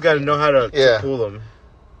 Well, you just got to know how to pull them.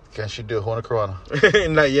 Can she do a Juana Corona?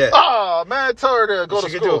 Not yet. Oh, man, tell her to go to school.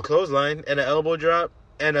 She could do a clothesline and an elbow drop,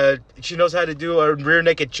 and she knows how to do a rear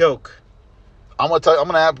naked choke. I'm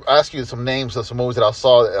gonna ask you some names of some moves that I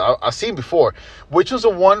saw. I've seen before. Which was the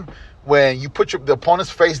one when you put the opponent's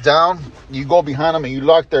face down, you go behind them and you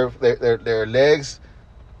lock their legs.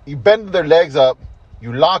 You bend their legs up,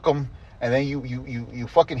 you lock them, and then you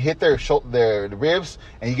fucking hit their ribs,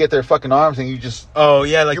 and you get their fucking arms, and you just like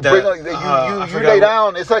you that. You lay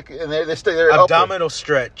down. It's like and they stay there. Abdominal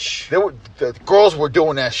stretch. The girls were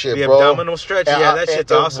doing that shit, the bro. Abdominal stretch. That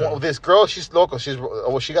shit's awesome. This girl, she's local.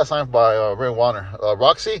 She got signed by Ring of Honor.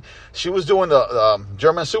 Roxy. She was doing the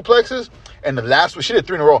German suplexes, and the last one she did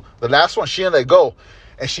 3 in a row. The last one she didn't let go,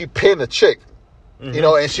 and she pinned the chick. Mm-hmm. You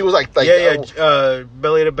know, and she was like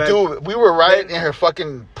belly to back. Dude, we were right in her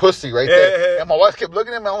fucking pussy right there. And my wife kept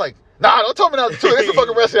looking at me. I'm like, nah, don't tell me not to. It's a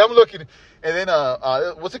fucking wrestling. I'm looking. And then,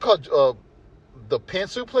 what's it called? The pin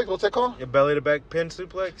suplex? What's that called? Your belly to back pin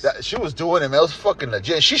suplex? She was doing it, man. It was fucking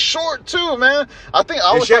legit. She's short, too, man. I think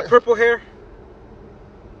Does she have purple hair?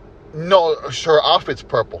 No, her outfit's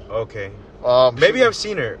purple. Okay. Maybe I've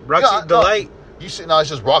seen her. Roxy Delight. You see, no, it's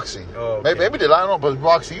just Roxy. Oh, okay. Maybe I don't know, but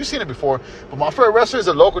Roxy, you've seen it before. But my favorite wrestler is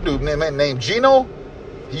a local dude named Gino.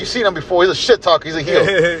 You've seen him before. He's a shit talker. He's a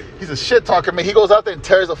heel. He's a shit talker, man. He goes out there and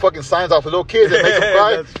tears the fucking signs off of little kids and makes them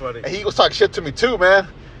cry. That's funny. And he goes talk shit to me too, man.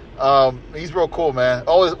 He's real cool, man.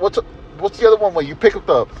 Oh, what's the other one where you pick up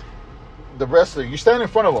the wrestler? You stand in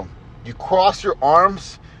front of them. You cross your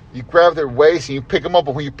arms. You grab their waist and you pick them up.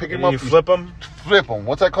 And when you pick them up, you flip them. Flip them.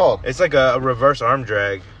 What's that called? It's like a reverse arm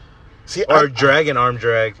drag. See, dragon arm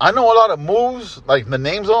drag. I know a lot of moves, like the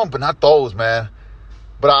names on them, but not those, man.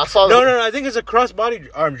 But I saw... No, I think it's a cross-body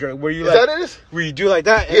arm drag where you that it is? Where you do like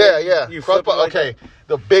that. Yeah. You flip okay.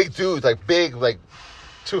 The big dudes, like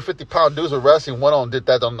 250-pound dudes were wrestling. One of them did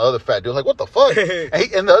that on the other fat dude. Like, what the fuck?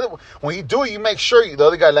 and the other, when you do it, you make sure the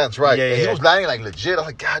other guy lands right. And he was landing like legit. I was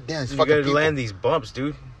like, God damn, these fucking people. You gotta land these bumps,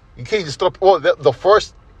 dude. You can't just throw... Well, the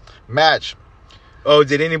first match... Oh,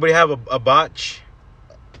 did anybody have a botch?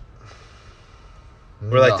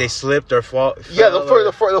 Where like they slipped or fall? Yeah,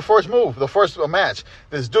 the first move, the first match.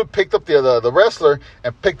 This dude picked up the wrestler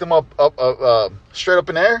and picked him up straight up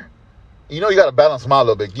in the air. You know you got to balance him out a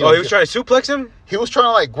little bit. He was trying to suplex him? He was trying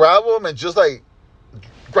to like grab him and just like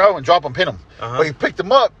grab him and drop him, pin him. Uh-huh. But he picked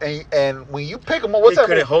him up and when you pick him up, what's that?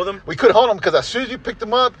 Couldn't hold him? We couldn't hold him because as soon as you picked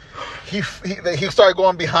him up, he started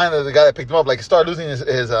going behind the guy that picked him up. Like he started losing his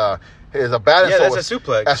balance. Yeah, that's a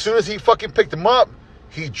suplex. As soon as he fucking picked him up,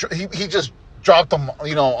 he just dropped him,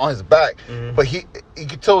 on his back. Mm-hmm. But he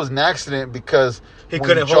could tell it was an accident because he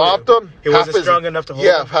couldn't hold him. He wasn't strong enough to hold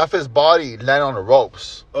him. Yeah, half his body landed on the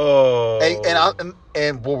ropes. Oh.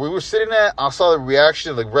 And where we were sitting at, I saw the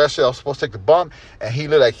reaction of the wrestler. I was supposed to take the bump, and he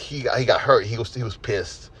looked like he got hurt. He was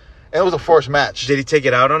pissed. And it was the first match. Did he take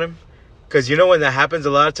it out on him? Because when that happens,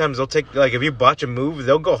 a lot of times they'll take, like, if you botch a move,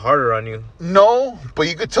 they'll go harder on you. No, but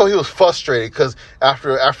you could tell he was frustrated because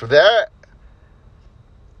after that,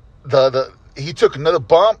 he took another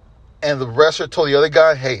bump, and the wrestler told the other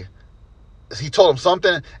guy, hey, he told him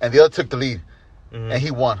something, and the other took the lead, and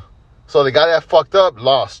he won. So the guy that fucked up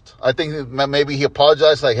lost. I think maybe he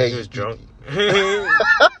apologized, like, hey. He was drunk.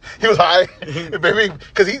 He was high. Maybe,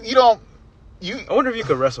 because I wonder if you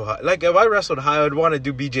could wrestle high. Like, if I wrestled high, I'd want to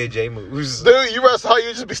do BJJ moves. Dude, you wrestle high,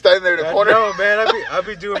 you'd just be standing there in the corner. No, man, I'd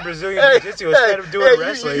be doing Brazilian Jiu-Jitsu instead of doing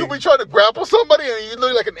wrestling. You be trying to grapple somebody and you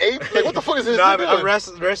look like an ape? Like, what the fuck is this? No, I'm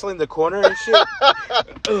wrestling the corner and shit.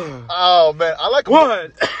 Oh, man. I like...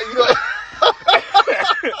 What?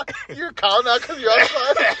 You're calm now because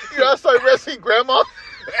you're outside wrestling grandma.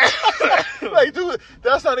 Like, dude,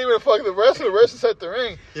 that's not even a fucking the wrestler. The wrestler's at the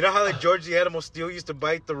ring. You know how like George the Animal Steel used to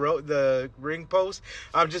bite the ring post?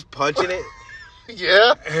 I'm just punching it.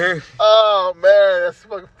 Yeah. Oh man, that's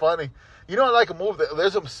fucking funny. You know, I like a move that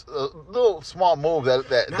there's a little small move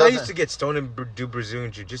that. No, I used to get stoned and do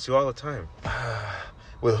Brazilian Jiu-Jitsu all the time.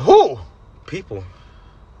 With who? People.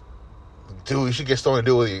 Dude, you should get stoned and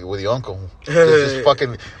do it with your uncle. Just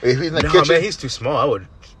fucking. If he's in the kitchen. Man, he's too small. I would.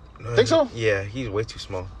 Think so? Yeah, he's way too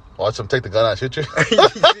small. Watch him take the gun out and shoot you.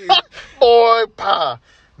 Boy, pa.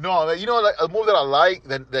 No, you know, like a move that I like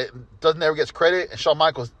that doesn't ever gets credit, and Shawn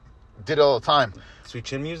Michaels did it all the time. Sweet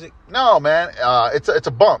chin music? No, man. It's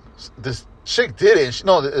a bump. This chick did it. This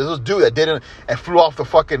was dude that did it and flew off the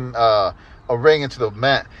fucking a ring into the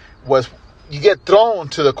mat. Was you get thrown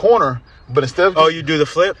to the corner, But instead of you do the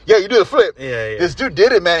flip? Yeah, you do the flip. Yeah. This dude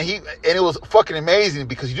did it, man. And it was fucking amazing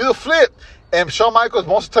because you do the flip, and Shawn Michaels,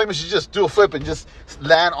 most of the time, you should just do a flip and just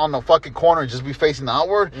land on the fucking corner and just be facing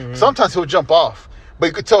outward. Mm-hmm. Sometimes he'll jump off, but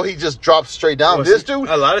you could tell he just drops straight down. Well, this dude,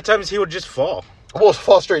 a lot of times he would just fall. Well,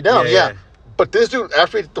 fall straight down, yeah. But this dude,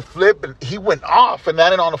 after he did the flip, he went off and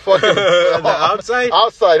landed on the fucking the outside.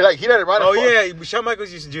 Outside, like he landed right. Oh yeah, Shawn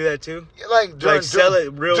Michaels used to do that too. Like sell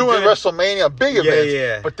it real doing good. WrestleMania, big events.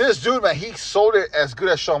 Yeah. But this dude, man, he sold it as good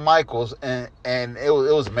as Shawn Michaels, and it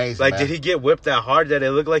was amazing. Like, man. Did he get whipped that hard that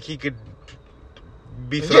it looked like he could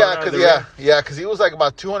be thrown out of the ring? Because he was like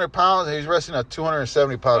about 200 pounds, and he was wrestling a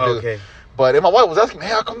 270-pound dude. Okay. But and my wife was asking me,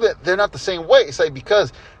 hey, how come they're not the same weight? It's like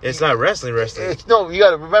because it's not wrestling. No, you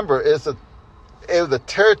got to remember, it was the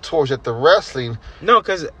territories that the wrestling. No,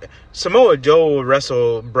 because Samoa Joe will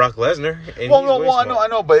wrestle Brock Lesnar. I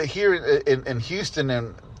know, but here in Houston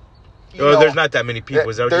and there's not that many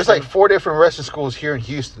people. There's like 4 different wrestling schools here in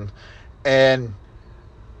Houston, and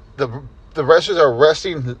the wrestlers are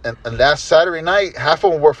wrestling. And last Saturday night, half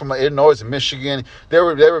of them were from Illinois and Michigan. They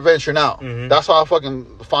were venturing out. Mm-hmm. That's how I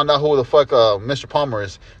fucking found out who the fuck Mr. Palmer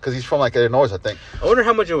is, because he's from like Illinois, I think. I wonder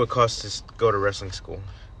how much it would cost to go to wrestling school.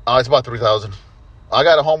 It's about $3,000. I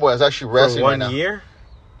got a homeboy that's actually wrestling for right now. 1 year?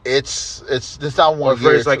 It's not 1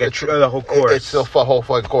 year. It's like the whole course. It's a whole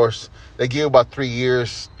fucking course. They give you about 3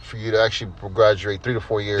 years for you to actually graduate. 3 to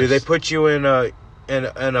 4 years. Do they put you in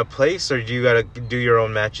a place, or do you got to do your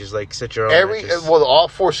own matches, like set your own matches? Well, all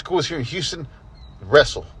 4 schools here in Houston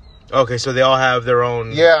wrestle. Okay, so they all have their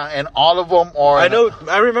own. Yeah, and all of them are.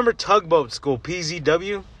 I remember Tugboat School,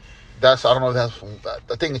 PZW. I don't know if that's.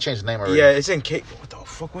 I think they changed the name already. Yeah, it's in Cape. What the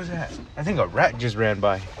fuck was that? I think a rat just ran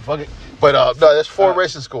by. Fuck it. But no, there's 4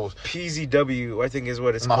 racing schools. PZW, I think is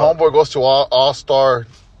what it's called. My homeboy goes to All-Star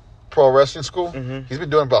Pro Wrestling School. Mm-hmm. He's been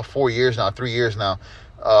doing it about 4 years now, 3 years now.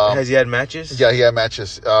 Has he had matches? Yeah, he had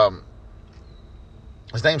matches.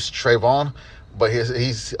 His name's Trayvon, but I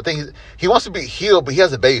think he wants to be heel, but he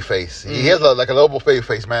has a baby face. Mm-hmm. He has like a local baby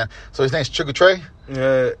face, man. So his name's Trigger Trey.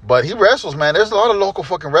 But he wrestles, man. There's a lot of local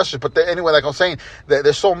fucking wrestlers. But anyway, like I'm saying,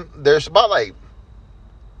 there's about like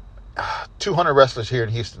 200 wrestlers here in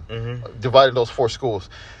Houston, divided in those 4 schools.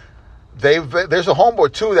 There's a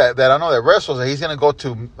homeboy too that I know that wrestles, and he's gonna go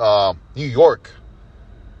to New York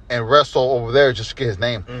and wrestle over there just to get his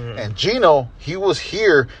name. Mm-hmm. And Gino, he was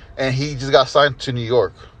here and he just got signed to New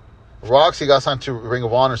York. Roxy got signed to Ring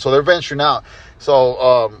of Honor, so they're venturing out.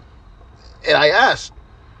 So, and I asked,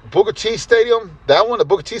 Booker T Stadium, that one, the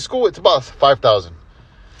Booker T School, it's about $5,000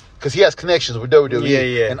 because he has connections with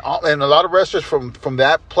WWE. Yeah. And a lot of wrestlers from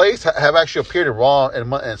that place have actually appeared in Raw and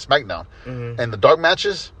SmackDown. Mm-hmm. And the dark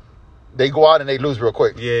matches, they go out and they lose real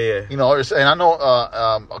quick. Yeah. And I know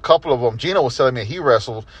a couple of them. Gino was telling me he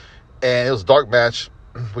wrestled, and it was a dark match,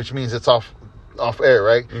 which means it's off air,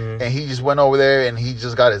 right? Mm-hmm. And he just went over there and he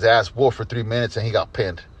just got his ass whooped for 3 minutes and he got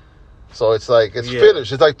pinned. So it's like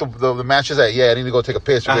fillers. It's like the matches that I need to go take a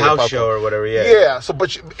piss. Or a house show or whatever. Yeah. Yeah. So,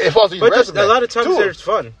 if I was a wrestler, a lot of times it's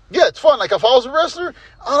fun. Yeah, it's fun. Like if I was a wrestler,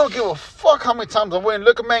 I don't give a fuck how many times I'm winning.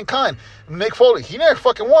 Look at Mankind, Mick Foley. He never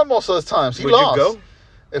fucking won most of the times. He lost. Would you go?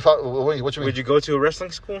 What you mean? Would you go to a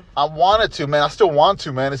wrestling school? I wanted to, man. I still want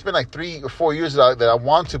to, man. It's been like 3 or 4 years that I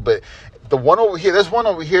want to, but the one over here, there's one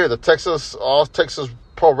over here, the Texas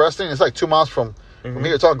Pro Wrestling. It's like 2 miles from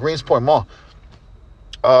here. It's on Greenspoint Mall.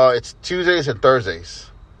 It's Tuesdays and Thursdays.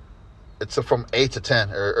 It's from 8 to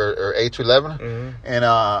 10 or 8 to 11. Mm-hmm. And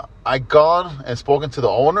I gone and spoken to the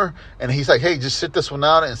owner, and he's like, hey, just sit this one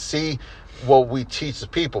out and see what we teach the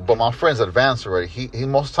people. But my friend's advanced already. He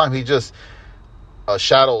most of the time, he just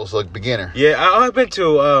shadows like beginner. Yeah, I've been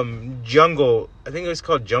to Jungle. I think it was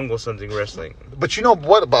called Jungle something wrestling. But you know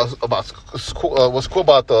what about school? What's cool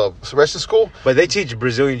about the wrestling school? But they teach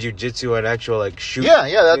Brazilian Jiu-Jitsu and actual like shoot. Yeah,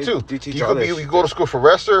 that too. You go to school for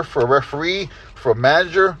wrestler, for a referee, for a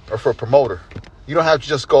manager, or for a promoter. You don't have to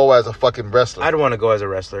just go as a fucking wrestler. I don't want to go as a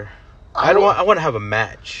wrestler. I want to have a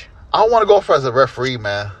match. I want to go as a referee,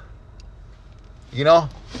 man. You know?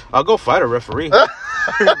 I'll go fight a referee. I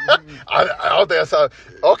don't think that's how.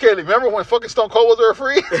 Okay, remember when fucking Stone Cold was a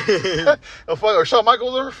referee? Or Shawn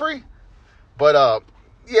Michaels was a referee? But,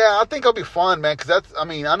 yeah, I think it'll be fun, man, because I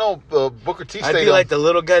know Booker T Stadium. I'd be like the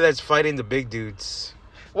little guy that's fighting the big dudes.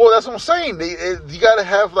 Well, that's what I'm saying. You got to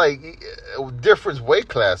have, like, a different weight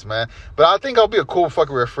class, man. But I think I'll be a cool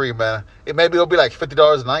fucking referee, man. Maybe it'll be like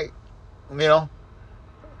 $50 a night, you know?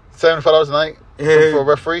 $75 a night for a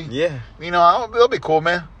referee. Yeah. You know, it'll be cool,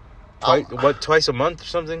 man. Twice a month or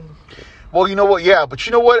something? Well, you know what? Yeah, but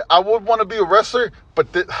you know what? I would want to be a wrestler, but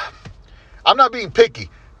I'm not being picky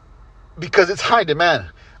because it's high demand.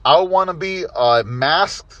 I would want to be a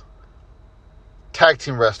masked tag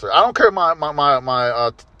team wrestler. I don't care if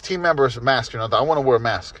my team members mask or nothing. I want to wear a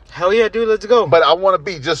mask. Hell yeah, dude, let's go. But I want to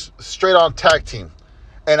be just straight on tag team.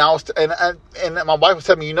 And I was and my wife was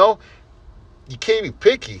telling me, you can't be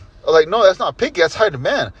picky. I'm like, no, that's not picky. That's high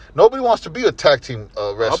demand. Nobody wants to be a tag team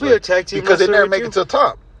wrestler. I'll be a tag team because they wrestler never make it to the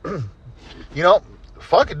top.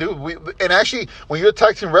 Fuck it, dude. And actually, when you're a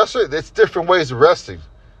tag team wrestler, there's different ways of wrestling.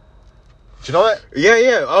 Did you know that?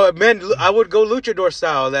 Yeah. Oh, man, I would go luchador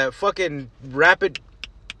style. That fucking rapid.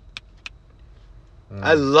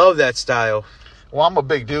 I love that style. Well, I'm a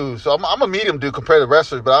big dude, so I'm a medium dude compared to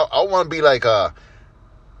wrestlers, but I want to be like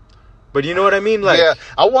But you know what I mean? Like, yeah,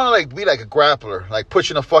 I want to be like a grappler, like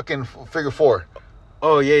pushing a fucking figure four.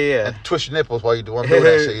 Oh, yeah. And twist your nipples while you're doing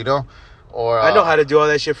that shit, Or I know how to do all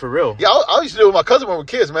that shit for real. Yeah, I used to do it with my cousin when we were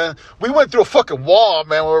kids, man. We went through a fucking wall,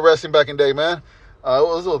 man, when we were wrestling back in the day, man. We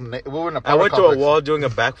were in a I went complex. through a wall doing a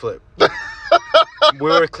backflip. We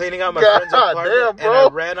were cleaning out my friend's apartment, and I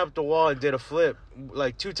ran up the wall and did a flip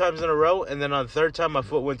like 2 times in a row, and then on the 3rd time, my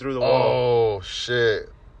foot went through the wall. Oh, shit.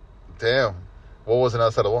 Damn. What was it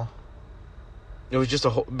outside the wall? It was just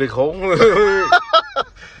a big hole.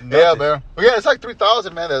 Yeah, man. Yeah, it's like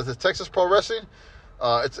 3,000, man. There's Texas Pro Wrestling.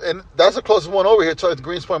 And that's the closest one over here to the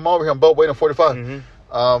Greenspoint Mall over here on Beltway and 45.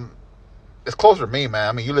 Mm-hmm. It's closer to me, man.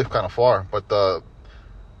 I mean, you live kind of far, but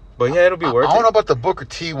yeah, it'll be worth it. I don't know about the Booker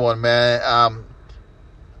T one, man.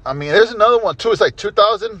 I mean, there's another one too. It's like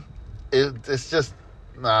 2,000. It's just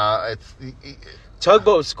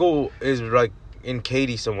Tugboat School is like in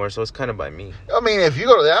Katy somewhere, so it's kind of by me. I mean, if you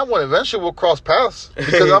go to that one, eventually we'll cross paths.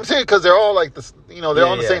 Because I'm saying, because they're all like this, they're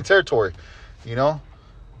on the same territory,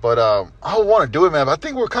 But I want to do it, man. But I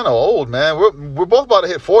think we're kind of old, man. We're both about to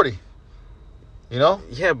hit 40.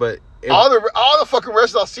 Yeah, but all the fucking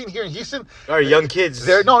wrestlers I've seen here in Houston are young kids.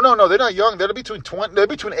 No, they're not young. They're between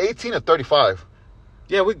 18 and 35.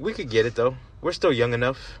 Yeah, we could get it though. We're still young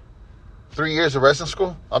enough. 3 years of wrestling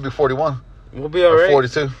school. I'll be 41. We'll be all right.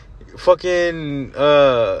 42. Fucking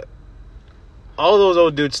all those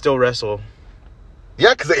old dudes still wrestle.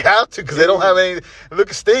 Yeah, because they have to, because they don't have any. Look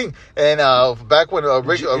at Sting, and back when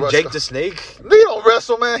Jake the Snake, they don't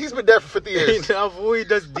wrestle, man. He's been dead for 50 years. He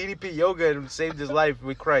does DDP yoga and saved his life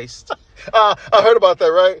with Christ. I heard about that,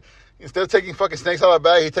 right? Instead of taking fucking snakes out of the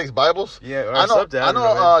bag, he takes Bibles. Yeah, or I know. something. I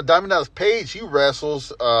know. Diamond Dallas Page, he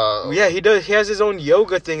wrestles. Yeah, he does. He has his own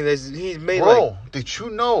yoga thing that he's made. Bro, did you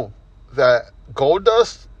know that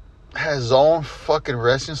Goldust has his own fucking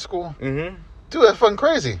wrestling school? Mm-hmm. Dude, that's fucking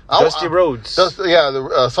crazy. Dusty Rhodes.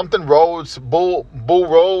 Something Rhodes, Bull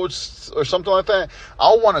Rhodes, or something like that.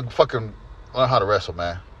 I want to fucking learn how to wrestle,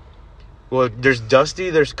 man. Well, there's Dusty,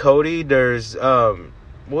 there's Cody, there's what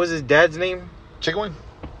was his dad's name? Chicken Wing?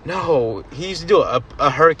 No, he used to do a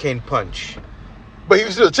hurricane punch. But he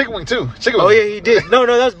used to do a chicken wing too. Oh yeah, he did. No,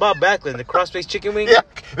 that was Bob Backlund, the cross-face chicken wing. Yeah,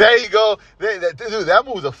 there you go. Dude, that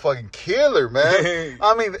move's a fucking killer, man.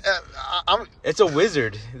 I mean, it's a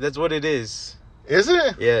wizard. That's what it is. Is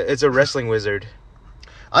it? Yeah, it's a wrestling wizard.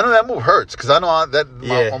 I know that move hurts because I know that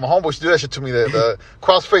my homeboy used to do that shit to me. The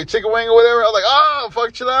cross-face chicken wing or whatever. I was like,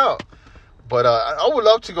 fuck, chill out. But I would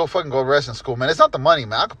love to go wrestling school, man. It's not the money,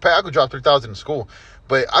 man. I could drop 3,000 in school,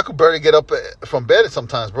 but I could barely get up from bed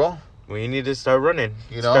sometimes, bro. Well, you need to start running.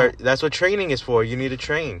 That's what training is for. You need to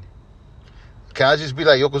train. Can I just be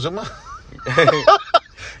like Yokozuna?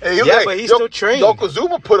 But he's still trained.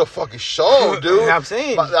 Yokozuna put a fucking show, dude. I'm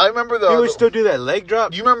saying. I remember he would still do that leg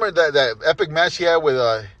drop. Do you remember that epic match he had with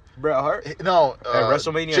Bret Hart? No, at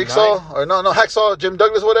WrestleMania Jigsaw 9? or no, Hacksaw, Jim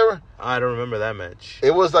Douglas, whatever. I don't remember that match.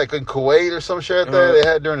 It was like in Kuwait or some shit that they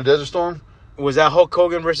had during the Desert Storm. Was that Hulk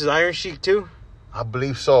Hogan versus Iron Sheik too? I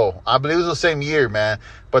believe so. I believe it was the same year, man.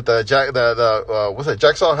 But what's that?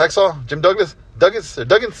 Hacksaw, Jim Douglas,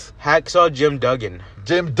 Duggins. Hacksaw Jim Duggan.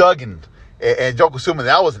 Jim Duggan and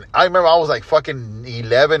Yokozuna. I remember I was like fucking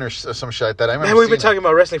 11 or some shit like that. I remember. Man, we've been talking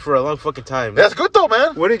about wrestling for a long fucking time. That's good though,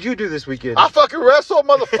 man. What did you do this weekend? I fucking wrestled,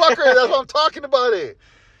 motherfucker. That's what I'm talking about it.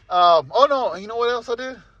 Oh no, you know what else I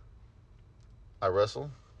did? I wrestled.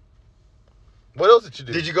 What else did you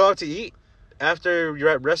do? Did you go out to eat after you're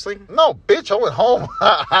at wrestling? No, bitch. I went home.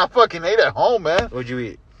 I fucking ate at home, man. What'd you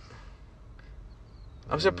eat?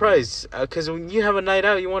 I'm surprised because when you have a night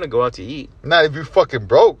out, you want to go out to eat. Not if you fucking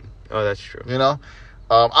broke. Oh, that's true.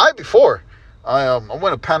 I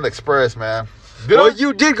went to Panda Express, man.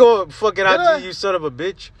 You did go fucking out to you son of a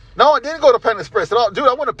bitch. No, I didn't go to Panda Express at all. Dude,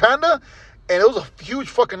 I went to Panda, and it was a huge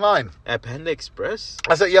fucking line. At Panda Express?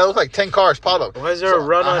 I said, yeah, it was like 10 cars piled up. Why is there a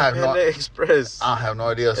run on Panda Express? I have no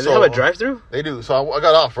idea. Does it have a drive-thru? They do. So I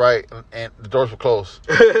got off, right, and the doors were closed.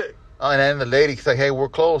 And then the lady said, hey, we're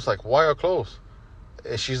closed. Like, why are closed?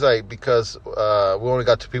 And she's like, because we only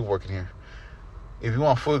got 2 people working here. If you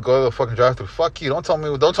want food, go to the fucking drive-thru. Fuck you. Don't tell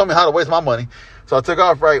me how to waste my money. So I took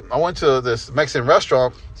off, right? I went to this Mexican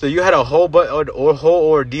restaurant. So you had a whole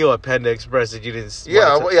ordeal at Panda Express that you didn't...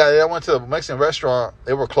 I went to a Mexican restaurant.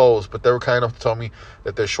 They were closed, but they were kind enough to tell me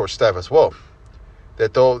that they're short-staffed as well.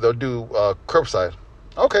 That they'll do curbside.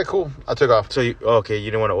 Okay, cool. I took off. So you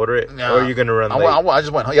didn't want to order it? Or are you going to run late? I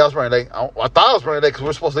just went. Yeah, I was running late. I thought I was running late because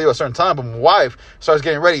we're supposed to leave at a certain time, but my wife starts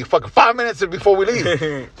getting ready fucking 5 minutes before we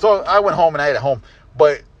leave. So I went home and I ate at home.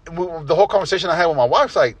 But the whole conversation I had with my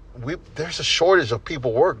wife's like, there's a shortage of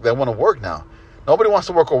people that want to work now. Nobody wants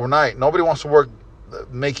to work overnight. Nobody wants to work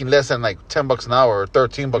making less than like $10 an hour or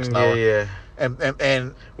 $13 an hour. Yeah.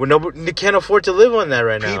 And well, nobody, they can't afford to live on that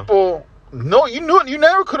right now. People... No, you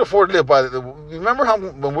never could afford to live by it. Remember how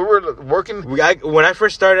when we were working? When I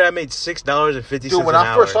first started, I made $6.50. Dude, when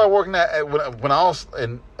I first started working when I was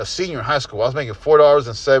in a senior in high school, I was making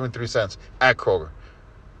 $4.73 at Kroger,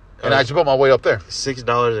 and I just built my way up there.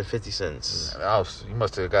 $6.50. You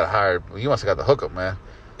must have got hired. You must have got the hookup, man.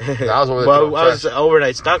 I was over there. Well, I was an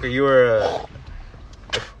overnight stalker. You were.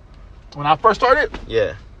 When I first started.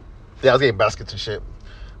 Yeah, I was getting baskets and shit.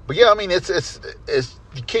 But yeah, I mean, it's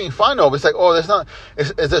you can't find no. It's like,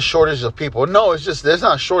 it's a shortage of people. No, it's just there's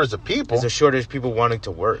not a shortage of people. It's a shortage of people wanting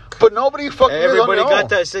to work. But nobody fucking. Everybody got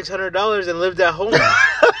that $600 and lived at home.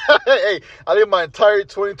 Hey, I lived my entire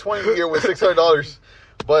 2020 year with $600.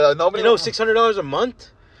 But nobody. $600 a month.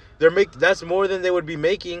 That's more than they would be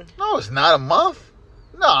making. No, it's not a month.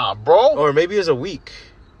 Nah, bro. Or maybe it's a week.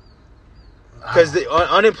 Because the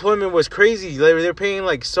unemployment was crazy. They're paying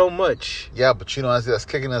like so much. Yeah, but that's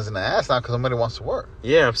kicking us in the ass now because nobody wants to work.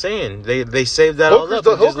 Yeah, I'm saying they saved that all up.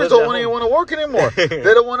 The hookers don't even want to work anymore. They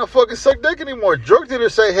don't want to fucking suck dick anymore. Drug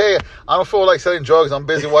dealers say, "Hey, I don't feel like selling drugs. I'm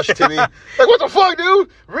busy watching TV." Like, what the fuck,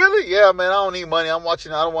 dude? Really? Yeah, man. I don't need money. I'm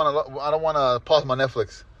watching. I don't want to pause my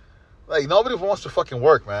Netflix. Like, nobody wants to fucking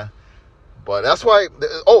work, man. But that's why.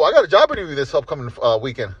 I got a job interview this upcoming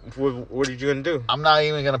weekend. What are you gonna do? I'm not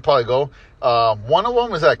even gonna probably go. One of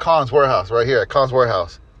them is at Conn's Warehouse, right here at Conn's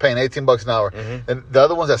Warehouse, paying $18 an hour, and the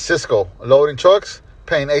other one's at Cisco, loading trucks,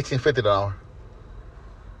 paying $18.50 an hour.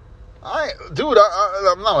 I'm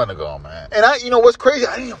not gonna go, man. And you know what's crazy?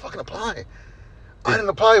 I didn't even fucking apply. I didn't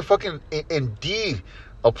apply. Fucking Indeed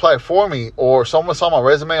applied for me, or someone saw my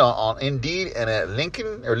resume on Indeed and at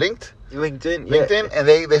LinkedIn, yeah. and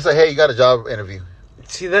they say, "Hey, you got a job interview."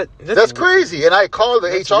 See that's crazy. And I called the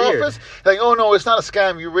HR office, like, "Oh no, it's not a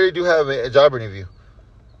scam. You really do have a job interview."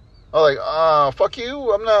 I'm like, fuck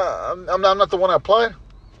you. I'm not the one that applied.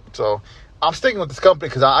 So I'm sticking with this company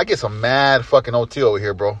because I get some mad fucking OT over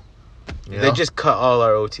here, bro. They just cut all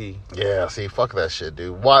our OT. Yeah, see, fuck that shit,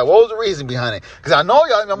 dude. Why? What was the reason behind it? Because I know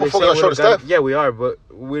y'all. I'm gonna focus on short stuff. Yeah, we are, but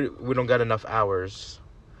we don't got enough hours.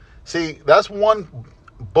 See, that's one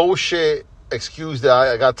bullshit excuse that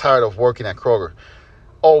I got tired of working at Kroger.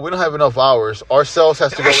 Oh, we don't have enough hours. Our sales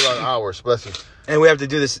has to go with our hours. Bless you. And we have to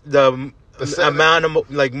do this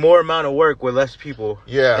more amount of work with less people.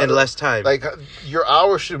 Yeah, and less time. Like, your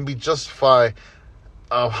hours shouldn't be justified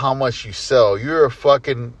of how much you sell. You're a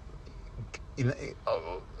fucking,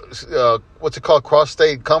 what's it called?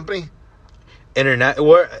 Cross-state company.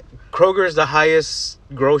 Kroger is the highest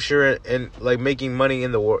grocer in like making money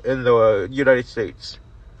in the United States.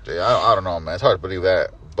 Yeah, I don't know, man. It's hard to believe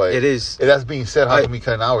that. But it is. That's being said. How can we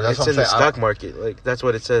cut hours? That's it's in the stock market. Like, that's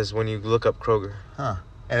what it says when you look up Kroger. Huh.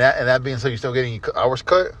 And that being said, you're still getting hours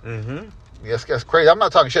cut? Mm-hmm. Yes, that's crazy. I'm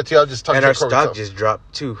not talking shit to you. I'm just talking shit. And our stock just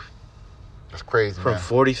dropped, too. That's crazy, From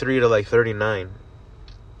 43 to, like, 39.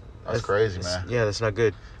 That's crazy, man. Yeah, that's not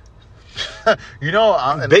good.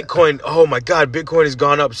 Bitcoin. Oh, my God. Bitcoin has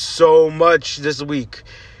gone up so much this week.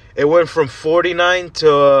 It went from 49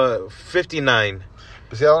 to 59.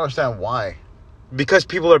 But see, I don't understand why. Because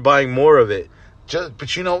people are buying more of it. But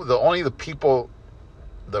the people,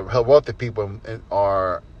 the wealthy people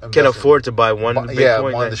are can afford to buy one Bitcoin. Yeah,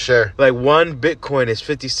 one share. Like, one Bitcoin is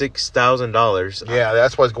 $56,000. Yeah,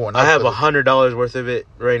 that's why it's going up. I have $100 worth of it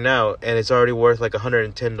right now, and it's already worth like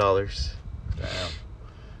 $110. Damn.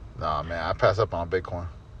 Nah, man, I pass up on Bitcoin.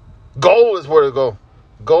 Gold is where to go.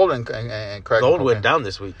 Gold and crack. Gold went down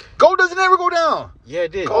this week. Gold doesn't ever go down. Yeah,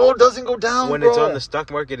 it did. Gold doesn't go down, when it's on the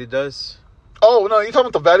stock market, it does. Oh, no, you're talking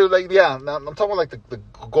about the value, like, yeah. I'm talking about, like, the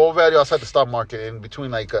gold value outside the stock market in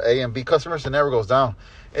between, like, A and B customers. It never goes down.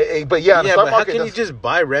 But, yeah, the stock market... how can you just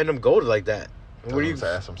buy random gold like that? That's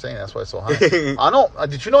what I'm saying. That's why it's so high. I know.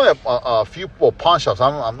 Did you know that a few pawn shops,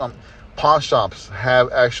 pawn shops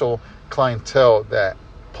have actual clientele that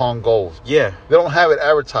pawn gold? Yeah. They don't have it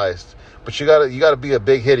advertised. But you gotta be a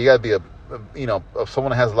big hit. You gotta be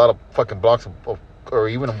someone that has a lot of fucking blocks or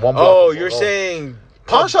even one block. Oh, you're saying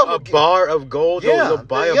pawn shop a bar of gold. Yeah, they'll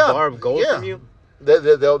buy a bar of gold from you.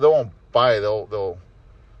 They won't buy it. They'll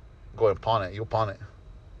go and pawn it. You'll pawn it.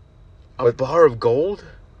 A bar of gold?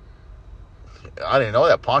 I didn't know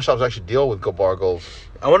that pawn shops actually deal with bar of gold.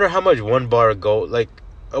 I wonder how much one bar of gold, like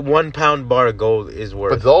a 1 pound bar of gold, is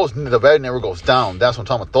worth. But the value never goes down. That's what I'm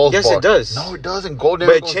talking about. Those yes, bars. It does. No, it doesn't. Gold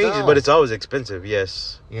never goes down. But it changes. But it's always expensive.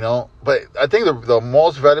 Yes. You know, but I think the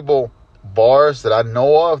most valuable bars that I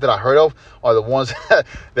know of, that I heard of, are the ones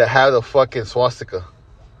that have the fucking swastika.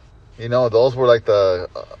 You know, those were like the.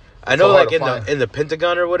 I know, like in the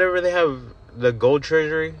Pentagon or whatever, they have the gold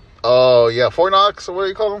treasury. Oh yeah, Fort Knox or what do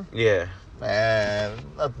you call them? Yeah. Man,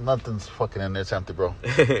 nothing's fucking in there. It's empty, bro.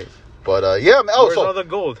 But yeah, man. Oh, where's all the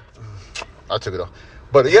gold? I took it off.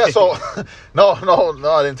 But yeah, so no,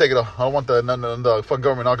 I didn't take it off. I don't want the fucking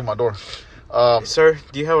government knocking my door. Sir,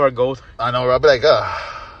 do you have our gold? I know, right? I'll be like, I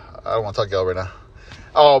don't want to talk to y'all right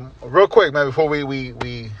now. Real quick, man, before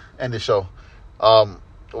we end the show,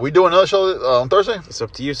 we doing another show on Thursday? It's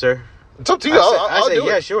up to you, sir. It's up to you. I'll do it.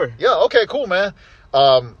 Yeah, sure. Yeah, okay, cool, man.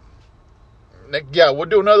 Yeah, we'll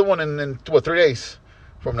do another one in 3 days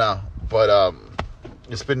from now. But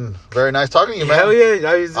it's been very nice talking to you, man. Hell yeah.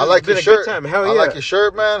 I like your shirt. Hell yeah. I like your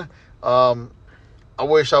shirt, man. I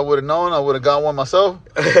wish I would have known. I would have got one myself.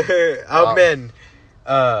 Oh, man.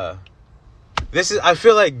 I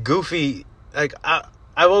feel like Goofy, like,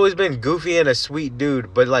 I've always been goofy and a sweet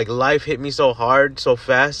dude, but, like, life hit me so hard, so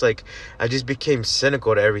fast, like, I just became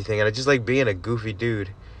cynical to everything, and I just like being a goofy dude,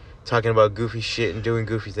 talking about goofy shit and doing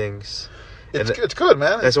goofy things. It's good,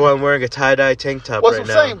 man. That's why I'm wearing a tie-dye tank top right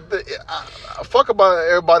now. Saying, fuck about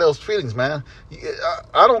everybody else's feelings, man.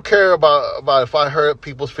 I don't care about if I hurt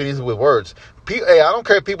people's feelings with words. Hey, I don't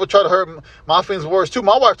care if people try to hurt my feelings with words too.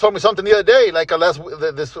 My wife told me something the other day, like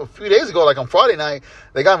a few days ago, like on Friday night,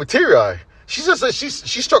 they got me teary-eyed. She just said she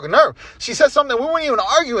struck a nerve. She said something, we weren't even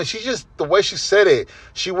arguing. She just, the way she said it,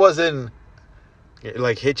 she wasn't. It,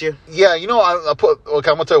 like, hit you? Yeah, you know,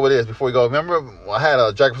 okay, I'm going to tell you what it is before we go. Remember, I had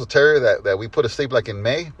a Jack Russell Terrier that we put to sleep like in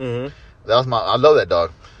May? Mm-hmm. I love that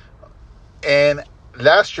dog. And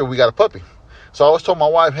last year we got a puppy. So I always told my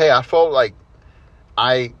wife, hey, I felt like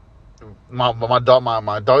my dog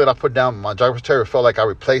that I put down, my Jack Russell Terrier, felt like I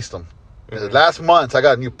replaced him. Mm-hmm. Last month I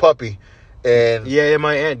got a new puppy. And yeah,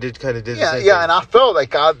 my aunt did the same thing. Yeah, and I felt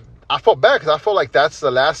like I felt bad because I felt like that's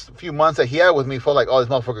the last few months that he had with me. Felt like, oh, this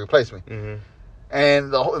motherfucker replaced me. Mm-hmm.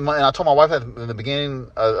 And I told my wife that in the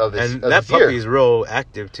beginning of this year. And that puppy is real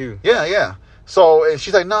active, too. Yeah. So, and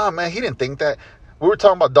she's like, nah, man, he didn't think that. We were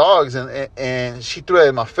talking about dogs, and she threw that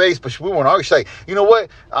in my face, but we weren't arguing. She's like, you know what?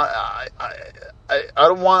 I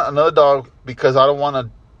don't want another dog because I don't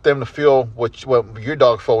want them to feel what your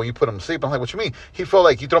dog felt when you put him to sleep. I'm like, what you mean? He felt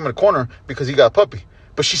like you threw him in the corner because he got a puppy.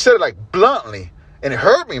 But she said it like bluntly, and it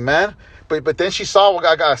hurt me, man. But then she saw what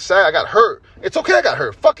I got sad. I got hurt. It's okay. I got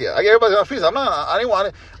hurt. Fuck it. I get everybody's feelings. I didn't want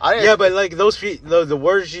it. Yeah, but like the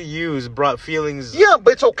words you use brought feelings. Yeah,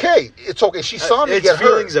 but it's okay. It's okay. She saw me get hurt. It's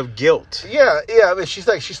feelings of guilt. Yeah. I mean, she's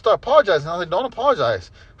like, she started apologizing. I was like, don't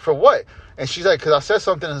apologize for what? And she's like, because I said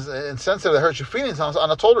something insensitive that hurt your feelings. And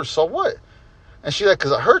I told her, so what? And she's like,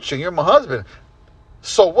 because I hurt you. You're my husband.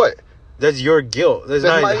 So what? That's your guilt. That's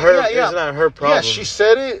not her problem. Yeah, she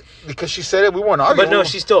said it because she said it. We weren't arguing. But no,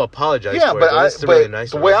 she still apologized for it. That's really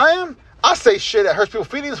nice. The way I am, I say shit that hurts people's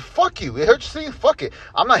feelings. Fuck you. It hurts your feelings. Fuck it.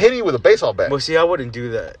 I'm not hitting you with a baseball bat. Well, see, I wouldn't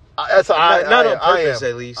do that. Not on purpose,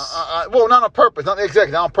 at least. Well, not on purpose. Not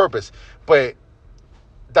exactly. Not on purpose. But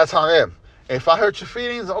that's how I am. If I hurt your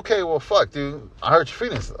feelings, okay, well, fuck, dude. I hurt your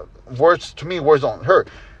feelings. Words don't hurt.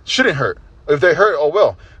 Shouldn't hurt. If they hurt, oh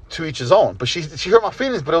well. To each his own. But she hurt my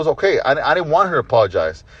feelings, but it was okay. I didn't want her to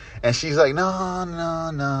apologize. And she's like, no. I'm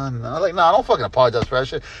like, no, I don't fucking apologize for that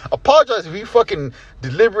shit. Apologize if you fucking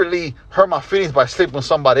deliberately hurt my feelings by sleeping with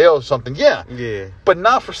somebody else or something. Yeah. But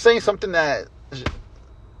not for saying something that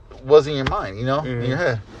was in your mind, in your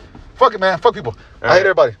head. Fuck it, man. Fuck people. I hate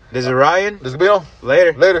everybody. This is Ryan. This is Gabino.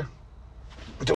 Later.